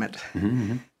statement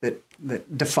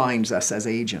that defines us as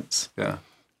agents. Yeah.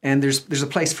 And there's a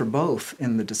place for both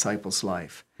in the disciple's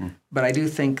life, but I do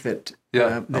think that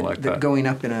that going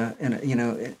up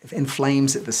in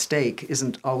flames at the stake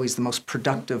isn't always the most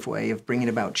productive way of bringing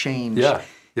about change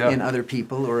in other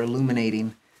people or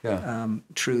illuminating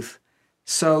truth.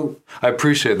 So I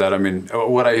appreciate that. I mean,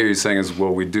 what I hear you saying is,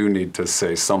 well, we do need to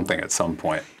say something at some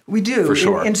point. We do, for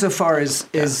sure. Insofar as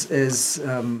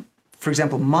for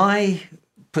example, my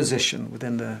position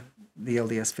within the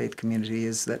LDS faith community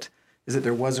is that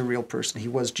there was a real person. He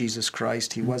was Jesus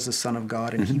Christ. He was the Son of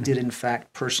God, and he did, in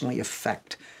fact, personally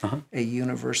effect a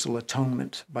universal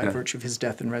atonement by virtue of his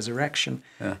death and resurrection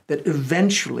that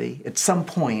eventually, at some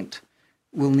point,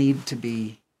 will need to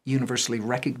be universally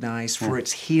recognized for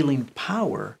its healing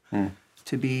power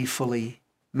to be fully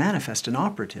manifest and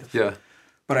operative. Yeah.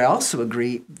 But I also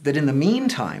agree that in the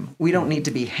meantime, we don't need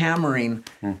to be hammering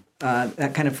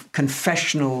that kind of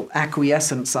confessional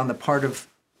acquiescence on the part of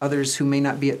others who may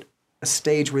not be at a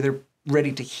stage where they're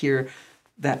ready to hear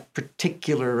that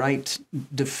particular, right,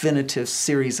 definitive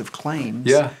series of claims.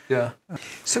 Yeah.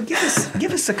 So give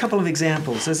us a couple of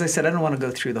examples. As I said, I don't want to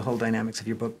go through the whole dynamics of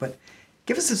your book, but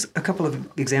give us a couple of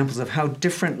examples of how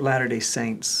different Latter-day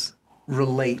Saints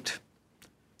relate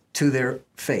to their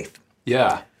faith.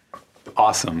 Yeah.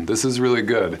 Awesome. This is really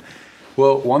good.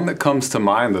 Well, one that comes to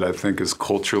mind that I think is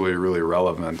culturally really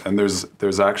relevant, and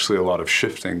there's actually a lot of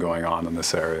shifting going on in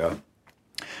this area.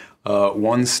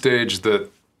 One stage that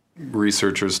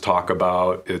researchers talk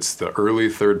about, it's the early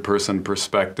third-person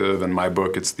perspective. In my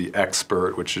book, it's the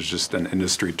expert, which is just an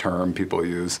industry term people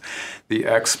use. The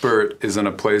expert is in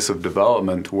a place of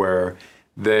development where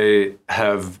they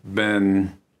have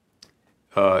been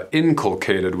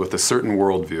inculcated with a certain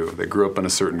worldview. They grew up in a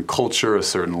certain culture, a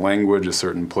certain language, a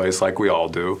certain place, like we all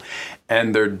do.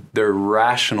 And their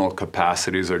rational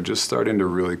capacities are just starting to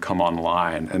really come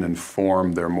online and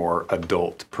inform their more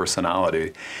adult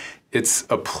personality. It's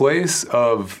a place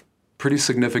of pretty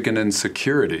significant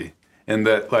insecurity in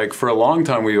that, like, for a long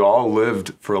time, we all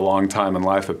lived for a long time in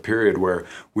life a period where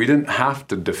we didn't have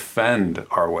to defend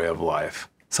our way of life.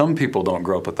 Some people don't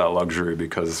grow up with that luxury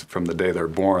because from the day they're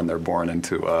born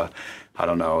into a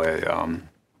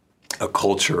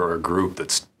culture or a group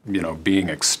that's, being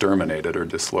exterminated or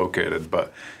dislocated.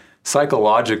 But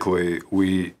psychologically,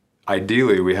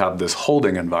 ideally we have this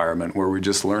holding environment where we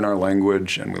just learn our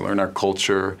language and we learn our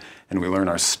culture and we learn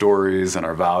our stories and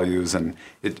our values, and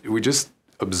we just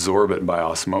absorb it by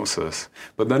osmosis.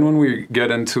 But then when we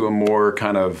get into a more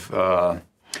kind of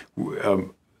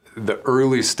the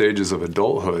early stages of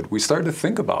adulthood, we start to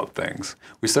think about things.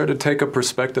 We start to take a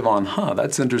perspective on,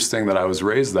 that's interesting that I was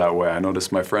raised that way. I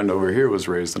noticed my friend over here was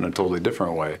raised in a totally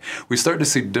different way. We start to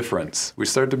see difference. We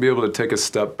start to be able to take a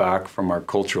step back from our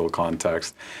cultural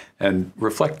context and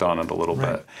reflect on it a little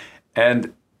bit.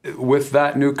 And with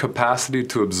that new capacity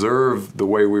to observe the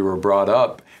way we were brought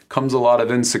up comes a lot of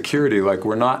insecurity. Like,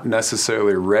 we're not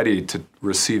necessarily ready to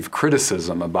receive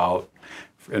criticism about,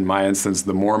 in my instance,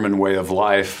 the Mormon way of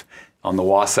life on the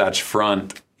Wasatch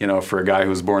Front, for a guy who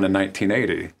was born in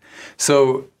 1980.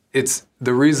 So it's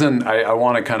the reason I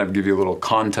want to kind of give you a little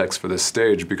context for this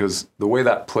stage, because the way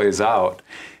that plays out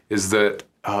is that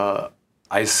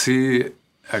I see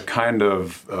a kind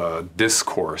of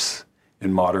discourse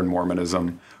in modern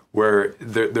Mormonism where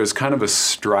there's kind of a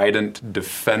strident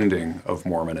defending of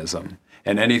Mormonism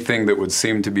and anything that would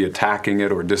seem to be attacking it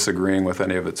or disagreeing with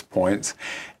any of its points.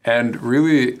 And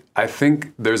really, I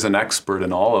think there's an expert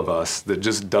in all of us that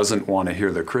just doesn't want to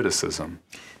hear the criticism.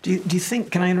 Do you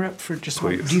think, can I interrupt for just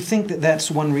one? Please. Do you think that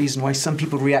that's one reason why some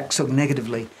people react so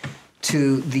negatively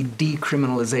to the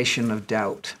decriminalization of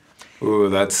doubt? Ooh,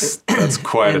 that's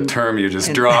quite a term you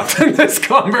just dropped in this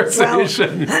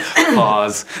conversation.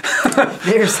 Pause.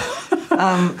 There's,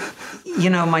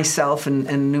 myself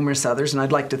and numerous others, and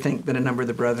I'd like to think that a number of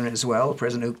the brethren as well,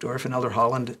 President Uchtdorf and Elder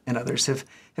Holland and others, have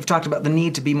talked about the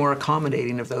need to be more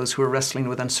accommodating of those who are wrestling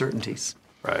with uncertainties.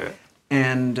 Right.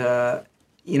 And,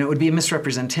 it would be a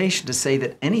misrepresentation to say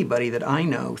that anybody that I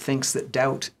know thinks that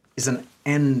doubt is an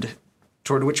end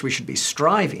toward which we should be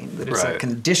striving, that it's a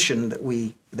condition that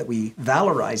we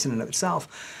valorize in and of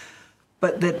itself,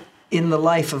 but that in the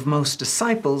life of most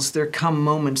disciples, there come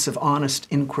moments of honest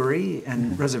inquiry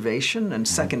and reservation and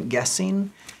second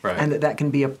guessing, and that can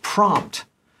be a prompt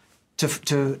to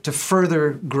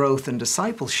further growth and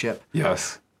discipleship.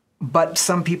 Yes. But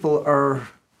some people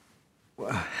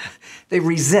they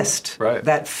resist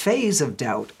that phase of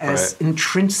doubt as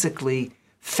intrinsically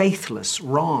faithless,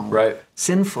 wrong,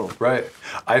 sinful. Right.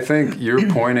 I think you're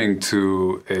pointing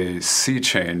to a sea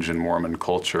change in Mormon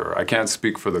culture. I can't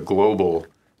speak for the global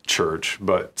church,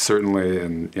 but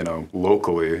certainly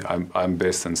locally, I'm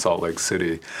based in Salt Lake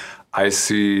City. I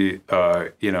see,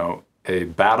 a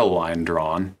battle line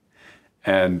drawn,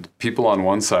 and people on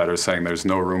one side are saying there's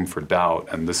no room for doubt,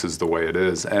 and this is the way it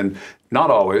is. And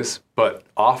not always, but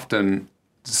often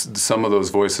some of those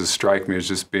voices strike me as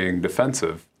just being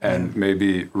defensive and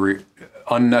maybe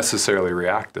unnecessarily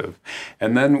reactive.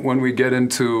 And then when we get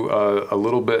into a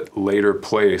little bit later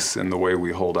place in the way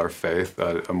we hold our faith,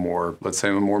 a more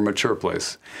mature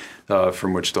place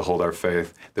from which to hold our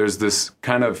faith, there's this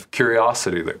kind of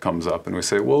curiosity that comes up, and we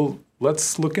say, well,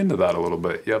 let's look into that a little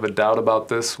bit. You have a doubt about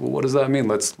this? Well, what does that mean?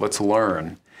 Let's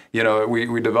learn.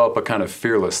 We develop a kind of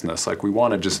fearlessness, like we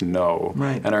want to just know.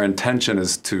 Right. And our intention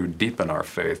is to deepen our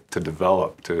faith, to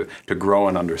develop, to grow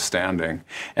in understanding.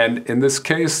 And in this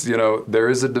case, there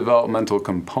is a developmental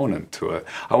component to it.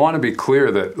 I want to be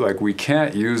clear that we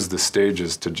can't use the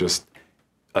stages to just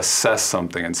assess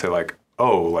something and say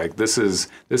oh, like this is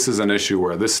an issue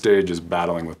where this stage is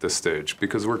battling with this stage,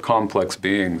 because we're complex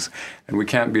beings and we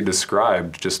can't be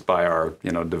described just by our,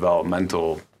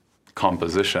 developmental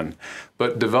composition.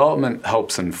 But development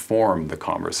helps inform the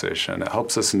conversation. It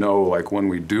helps us know, like, when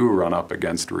we do run up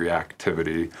against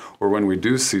reactivity, or when we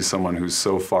do see someone who's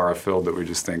so far afield that we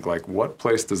just think, like, what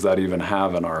place does that even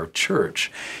have in our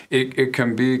church? It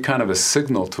can be kind of a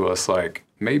signal to us, like,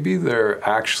 maybe they're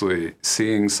actually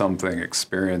seeing something,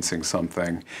 experiencing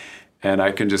something, and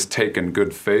I can just take in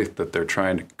good faith that they're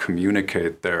trying to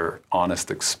communicate their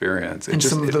honest experience. And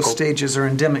some of those stages are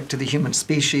endemic to the human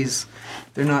species.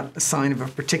 They're not a sign of a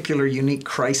particular unique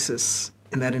crisis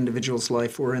in that individual's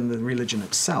life or in the religion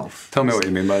itself. Tell me what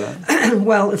you mean by that.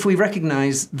 Well, if we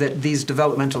recognize that these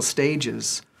developmental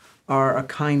stages are a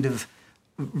kind of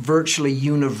virtually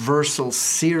universal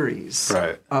series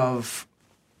of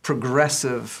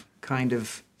progressive kind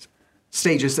of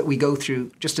stages that we go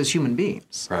through just as human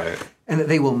beings. Right. And that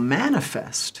they will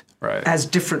manifest as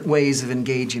different ways of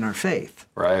engaging our faith.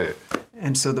 Right.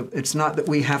 And so it's not that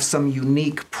we have some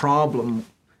unique problem.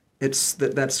 It's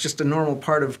that's just a normal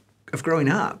part of growing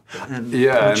up and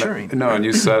maturing. And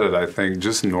you said it, I think,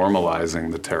 just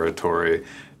normalizing the territory.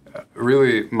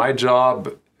 Really, my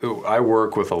job, I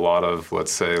work with a lot of,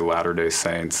 let's say, Latter-day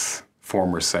Saints,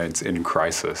 former saints in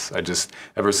crisis.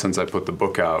 Ever since I put the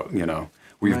book out,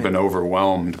 we've been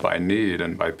overwhelmed by need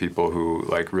and by people who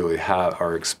really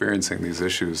are experiencing these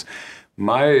issues.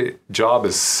 My job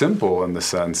is simple in the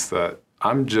sense that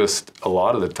I'm just a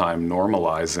lot of the time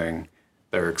normalizing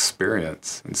their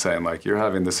experience and saying, like, you're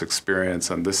having this experience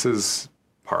and this is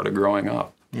part of growing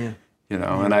up. Yeah.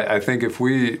 And I think if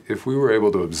we were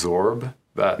able to absorb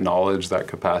that knowledge, that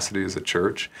capacity as a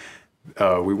church,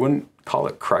 we wouldn't call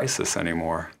it crisis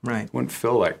anymore. Right. It wouldn't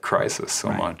feel like crisis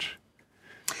so much.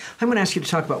 I'm going to ask you to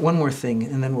talk about one more thing,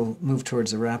 and then we'll move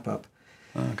towards a wrap-up.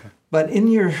 Okay. But in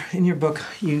your book,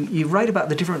 you write about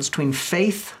the difference between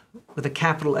faith with a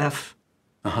capital F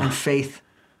and faith,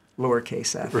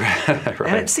 lowercase f. Right.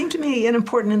 And it seemed to me an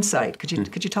important insight. Could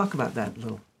you talk about that a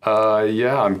little?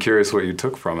 Yeah, I'm curious what you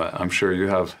took from it. I'm sure you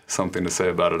have something to say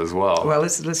about it as well. Well,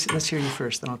 let's hear you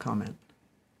first, then I'll comment.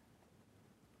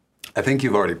 I think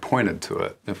you've already pointed to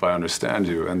it, if I understand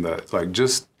you, and that,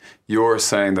 just you're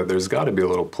saying that there's got to be a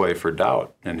little play for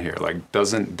doubt in here.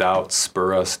 Doesn't doubt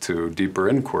spur us to deeper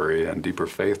inquiry and deeper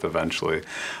faith eventually?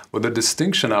 Well, the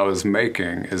distinction I was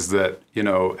making is that,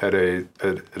 at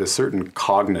a certain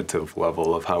cognitive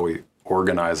level of how we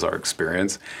organize our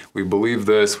experience, we believe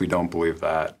this, we don't believe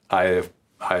that. I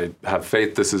have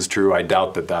faith this is true, I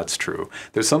doubt that that's true.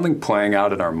 There's something playing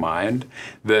out in our mind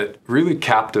that really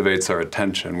captivates our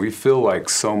attention. We feel like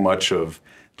so much of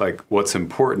what's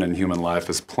important in human life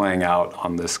is playing out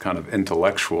on this kind of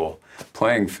intellectual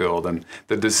playing field. And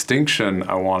the distinction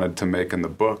I wanted to make in the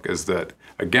book is that,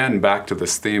 again, back to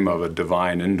this theme of a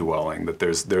divine indwelling, that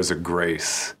there's a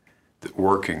grace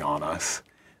working on us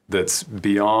that's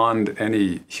beyond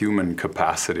any human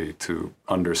capacity to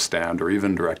understand or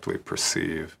even directly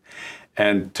perceive,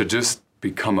 and to just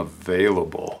become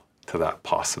available to that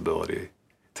possibility,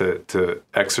 to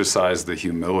exercise the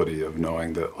humility of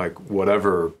knowing that,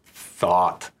 whatever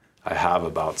thought I have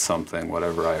about something,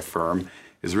 whatever I affirm,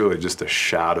 is really just a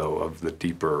shadow of the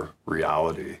deeper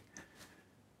reality.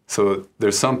 So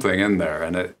there's something in there,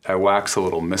 and I wax a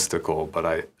little mystical, but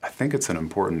I think it's an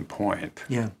important point.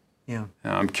 Yeah.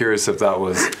 I'm curious if that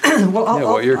was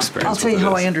what your experience. I'll tell you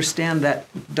how I understand that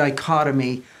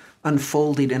dichotomy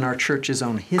unfolded in our church's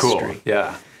own history. Cool.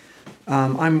 Yeah.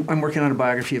 I'm working on a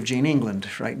biography of Jane England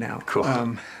right now.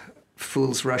 Cool.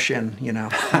 Fools rush in, he's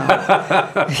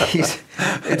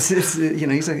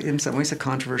in some ways a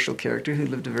controversial character who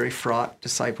lived a very fraught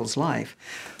disciple's life.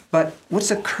 But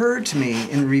what's occurred to me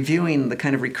in reviewing the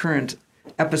kind of recurrent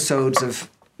episodes of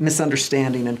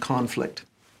misunderstanding and conflict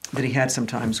that he had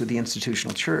sometimes with the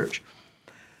institutional church,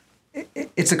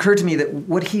 it's occurred to me that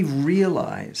what he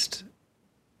realized,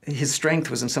 his strength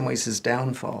was in some ways his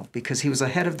downfall, because he was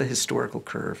ahead of the historical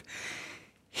curve.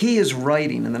 He is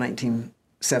writing in the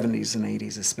 1970s and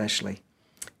 80s especially,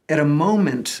 at a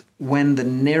moment when the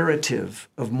narrative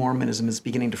of Mormonism is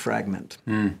beginning to fragment.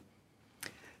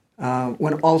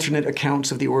 When alternate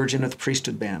accounts of the origin of the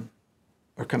priesthood ban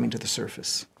are coming to the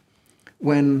surface.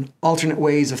 When alternate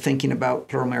ways of thinking about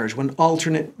plural marriage, when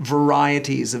alternate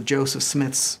varieties of Joseph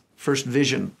Smith's first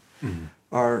vision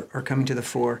are coming to the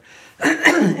fore.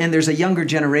 And there's a younger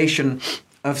generation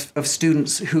of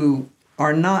students who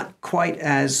are not quite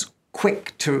as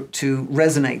quick to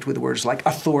resonate with words like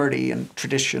authority and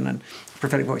tradition and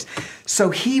prophetic voice. So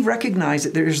he recognized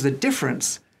that there's the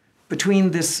difference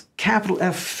between this capital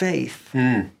F faith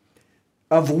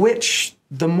of which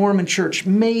the Mormon Church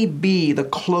may be the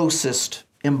closest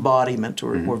embodiment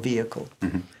or vehicle.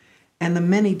 And the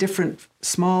many different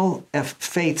small f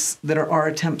faiths that are our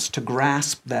attempts to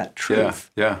grasp that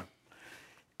truth. Yeah.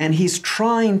 And he's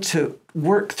trying to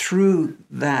work through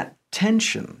that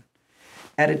tension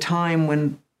at a time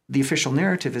when the official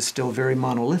narrative is still very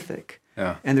monolithic.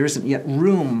 Yeah. And there isn't yet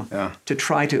room to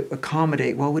try to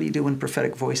accommodate, well, what do you do when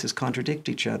prophetic voices contradict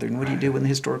each other? And what do you do when the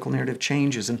historical narrative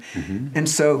changes? And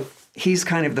so he's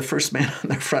kind of the first man on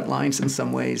the front lines in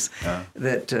some ways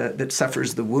that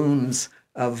suffers the wounds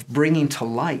of bringing to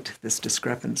light this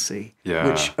discrepancy,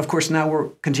 which, of course, now we're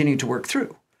continuing to work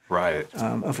through. Right.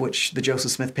 Of which the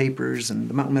Joseph Smith Papers and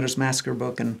the Mountain Meadows Massacre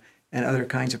book and other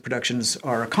kinds of productions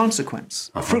are a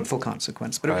consequence, a fruitful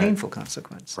consequence, but a painful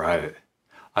consequence. Right.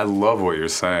 I love what you're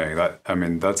saying.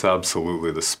 That's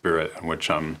absolutely the spirit in which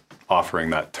I'm offering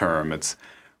that term. It's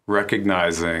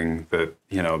recognizing that,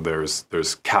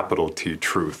 there's capital T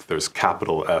truth, there's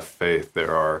capital F faith,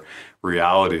 there are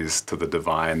realities to the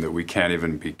divine that we can't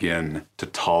even begin to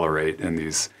tolerate in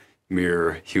these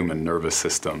mere human nervous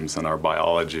systems and our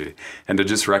biology, and to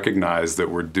just recognize that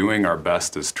we're doing our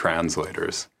best as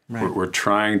translators. Right. We're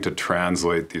trying to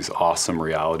translate these awesome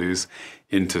realities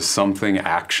into something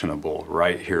actionable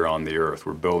right here on the earth.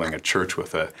 We're building a church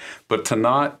with it. But to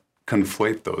not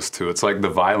conflate those two, it's like the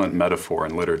violent metaphor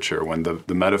in literature. When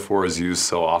the metaphor is used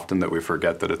so often that we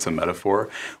forget that it's a metaphor,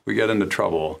 we get into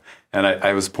trouble. And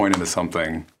I was pointing to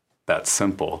something that's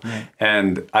simple. Right.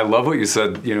 And I love what you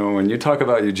said, when you talk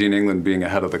about Eugene England being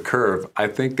ahead of the curve, I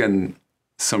think in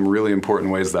some really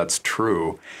important ways that's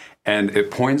true. And it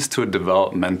points to a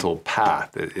developmental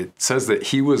path. It says that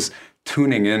he was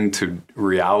tuning into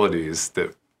realities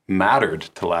that mattered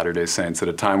to Latter-day Saints at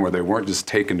a time where they weren't just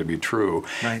taken to be true.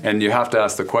 Right. And you have to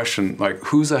ask the question,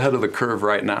 who's ahead of the curve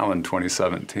right now in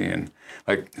 2017?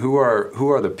 Who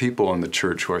are the people in the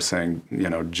church who are saying,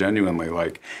 genuinely,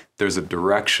 there's a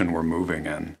direction we're moving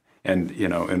in. And,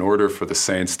 in order for the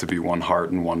saints to be one heart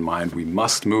and one mind, we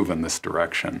must move in this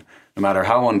direction, no matter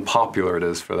how unpopular it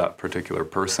is for that particular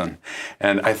person.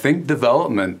 And I think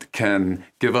development can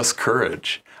give us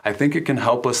courage. I think it can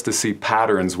help us to see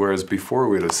patterns, whereas before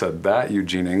we would have said that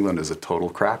Eugene England is a total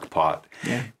crackpot.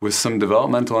 Yeah. With some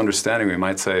developmental understanding, we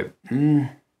might say,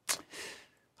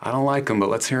 I don't like him, but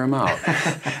let's hear him out.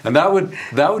 And that would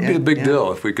be a big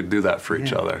deal if we could do that for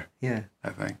each other. Yeah, I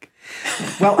think.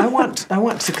 Well, I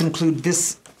want to conclude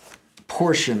this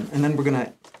portion, and then we're going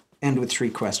to end with 3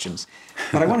 questions.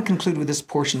 But I want to conclude with this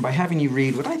portion by having you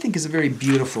read what I think is a very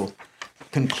beautiful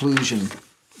conclusion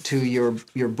to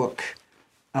your book,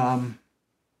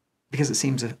 because it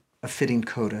seems a fitting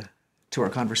coda to our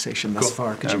conversation thus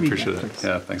far. Could you read that, please?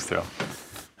 Yeah, thanks, Terrell.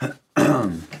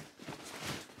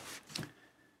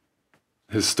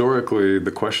 Historically, the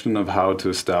question of how to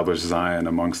establish Zion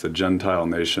amongst the Gentile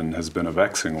nation has been a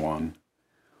vexing one.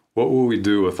 What will we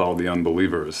do with all the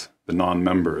unbelievers, the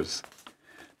non-members?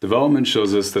 Development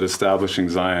shows us that establishing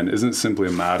Zion isn't simply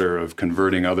a matter of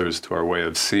converting others to our way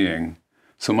of seeing,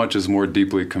 so much as more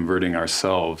deeply converting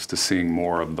ourselves to seeing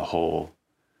more of the whole.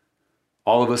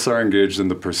 All of us are engaged in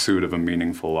the pursuit of a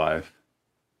meaningful life.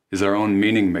 Is our own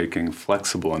meaning-making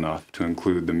flexible enough to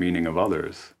include the meaning of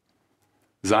others?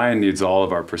 Zion needs all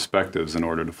of our perspectives in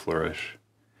order to flourish.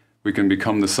 We can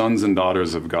become the sons and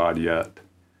daughters of God yet,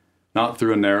 not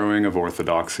through a narrowing of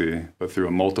orthodoxy, but through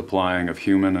a multiplying of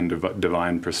human and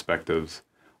divine perspectives,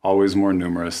 always more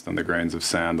numerous than the grains of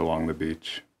sand along the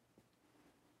beach.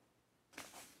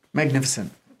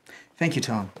 Magnificent. Thank you,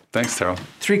 Tom. Thanks, Terrell.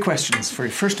 3 questions for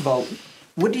you. First of all,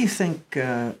 what do you think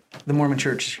the Mormon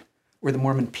Church or the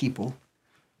Mormon people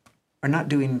are not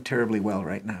doing terribly well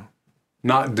right now?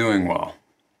 Not doing well.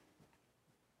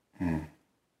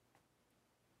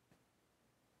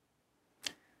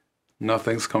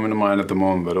 Nothing's coming to mind at the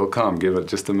moment, but it'll come. Give it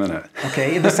just a minute.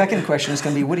 Okay. The second question is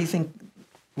going to be, what do you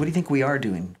think we are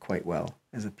doing quite well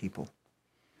as a people?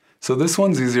 So this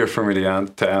one's easier for me to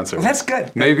answer. Well, that's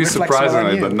good. Maybe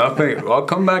surprisingly, but nothing. I'll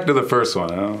come back to the first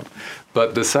one.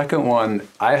 But the second one,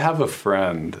 I have a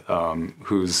friend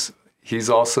he's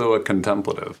also a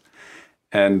contemplative,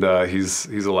 and he's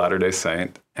a Latter-day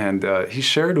Saint, and he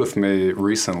shared with me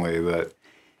recently that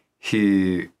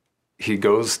he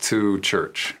goes to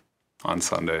church on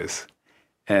Sundays,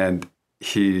 and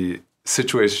he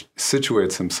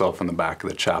situates himself in the back of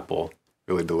the chapel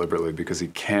really deliberately because he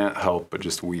can't help but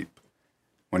just weep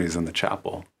when he's in the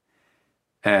chapel.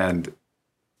 And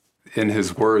in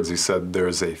his words, he said,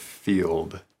 there's a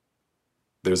field,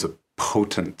 there's a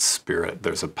potent spirit,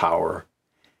 there's a power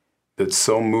that's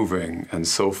so moving and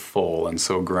so full and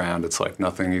so grand, it's like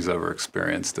nothing he's ever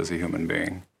experienced as a human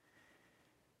being.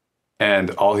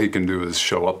 And all he can do is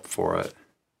show up for it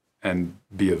and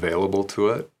be available to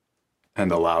it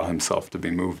and allow himself to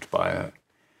be moved by it.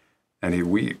 And he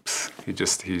weeps. He's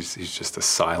just a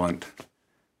silent,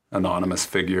 anonymous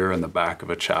figure in the back of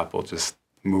a chapel, just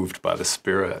moved by the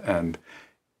Spirit. And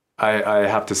I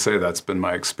have to say that's been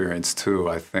my experience too.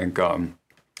 I think I've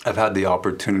had the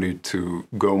opportunity to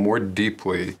go more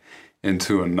deeply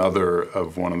into another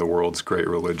of one of the world's great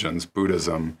religions,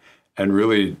 Buddhism, and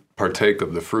really partake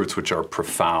of the fruits, which are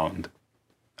profound,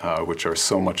 which are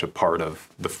so much a part of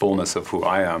the fullness of who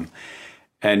I am.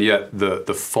 And yet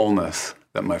the fullness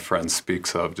that my friend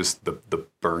speaks of, just the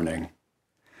burning,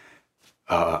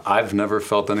 I've never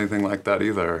felt anything like that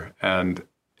either. And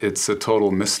it's a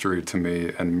total mystery to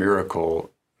me and miracle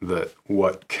that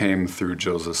what came through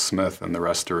Joseph Smith and the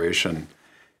Restoration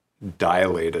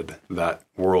dilated that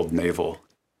world navel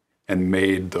and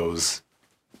made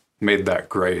that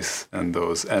grace and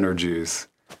those energies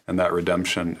and that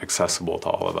redemption accessible to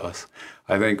all of us.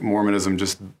 I think Mormonism,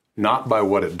 just not by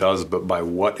what it does, but by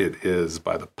what it is,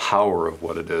 by the power of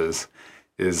what it is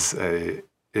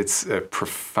it's a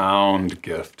profound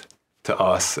gift to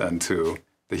us and to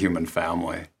the human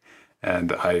family.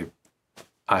 And I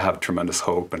have tremendous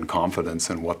hope and confidence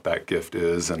in what that gift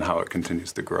is and how it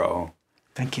continues to grow.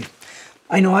 Thank you.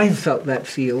 I know I've felt that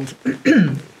field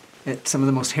at some of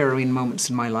the most harrowing moments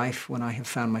in my life when I have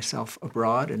found myself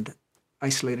abroad and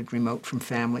isolated, remote from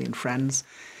family and friends.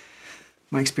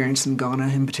 My experience in Ghana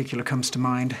in particular comes to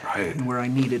mind, right, and where I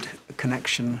needed a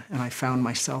connection, and I found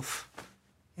myself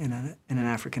in an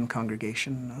African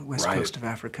congregation, west right, coast of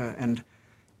Africa, and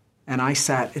I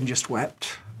sat and just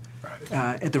wept, right,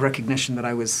 at the recognition that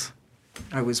I was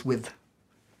with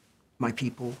my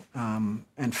people,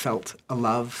 and felt a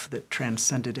love that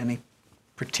transcended any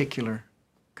particular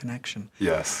connection.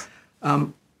 Yes.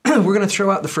 We're going to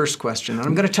throw out the first question, and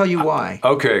I'm going to tell you why.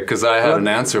 Okay, because I had an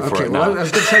answer for it now. Well, I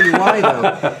was going to tell you why,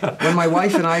 though. When my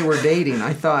wife and I were dating,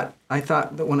 I thought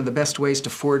that one of the best ways to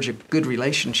forge a good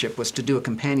relationship was to do a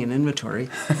companion inventory,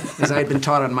 as I had been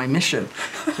taught on my mission,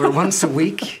 where once a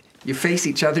week you face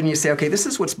each other and you say, okay, this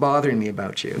is what's bothering me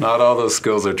about you. Not all those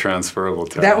skills are transferable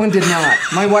to That one did not.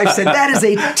 My wife said, that is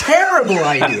a terrible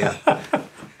idea.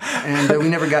 And we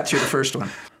never got through the first one.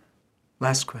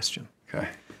 Last question. Okay.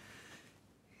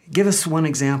 Give us one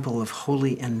example of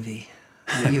holy envy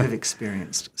that you have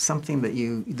experienced, something that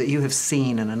you have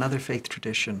seen in another faith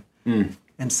tradition, and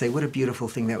say, what a beautiful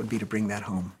thing that would be to bring that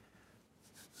home.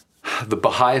 The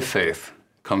Baha'i faith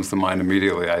comes to mind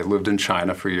immediately. I lived in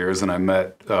China for years, and I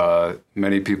met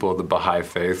many people of the Baha'i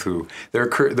faith who their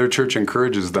church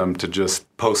encourages them to just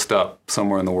post up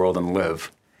somewhere in the world and live.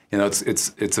 You know,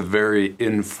 it's a very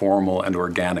informal and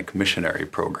organic missionary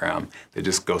program. They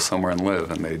just go somewhere and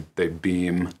live, and they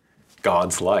beam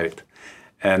God's light.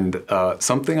 And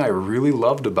something I really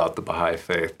loved about the Baha'i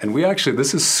faith, and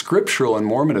this is scriptural in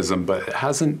Mormonism, but it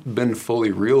hasn't been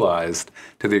fully realized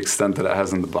to the extent that it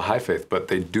has in the Baha'i faith, but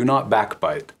they do not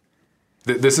backbite.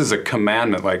 This is a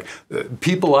commandment. Like,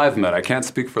 people I've met, I can't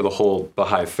speak for the whole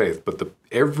Baha'i faith, but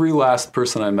every last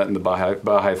person I met in the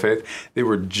Baha'i faith, they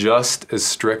were just as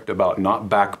strict about not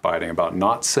backbiting, about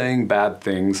not saying bad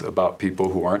things about people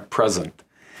who aren't present,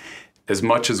 as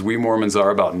much as we Mormons are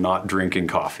about not drinking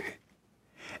coffee.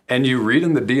 And you read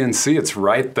in the D&C, it's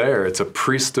right there. It's a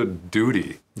priesthood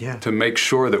duty to make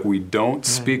sure that we don't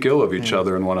speak ill of each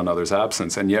other in one another's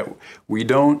absence. And yet we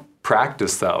don't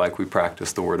practice that like we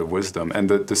practice the word of wisdom. And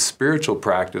the spiritual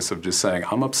practice of just saying,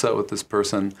 I'm upset with this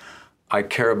person. I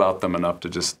care about them enough to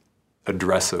just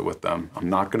address it with them. I'm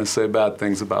not going to say bad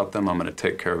things about them. I'm going to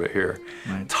take care of it here.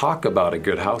 Right. Talk about a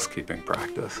good housekeeping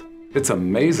practice. It's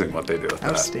amazing what they do with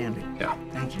that. Outstanding. Yeah.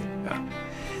 Thank you. Yeah.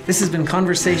 This has been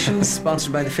Conversations,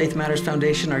 sponsored by the Faith Matters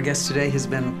Foundation. Our guest today has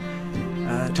been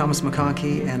Thomas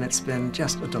McConkie, and it's been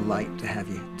just a delight to have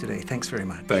you today. Thanks very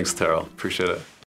much. Thanks, Terrell. Appreciate it.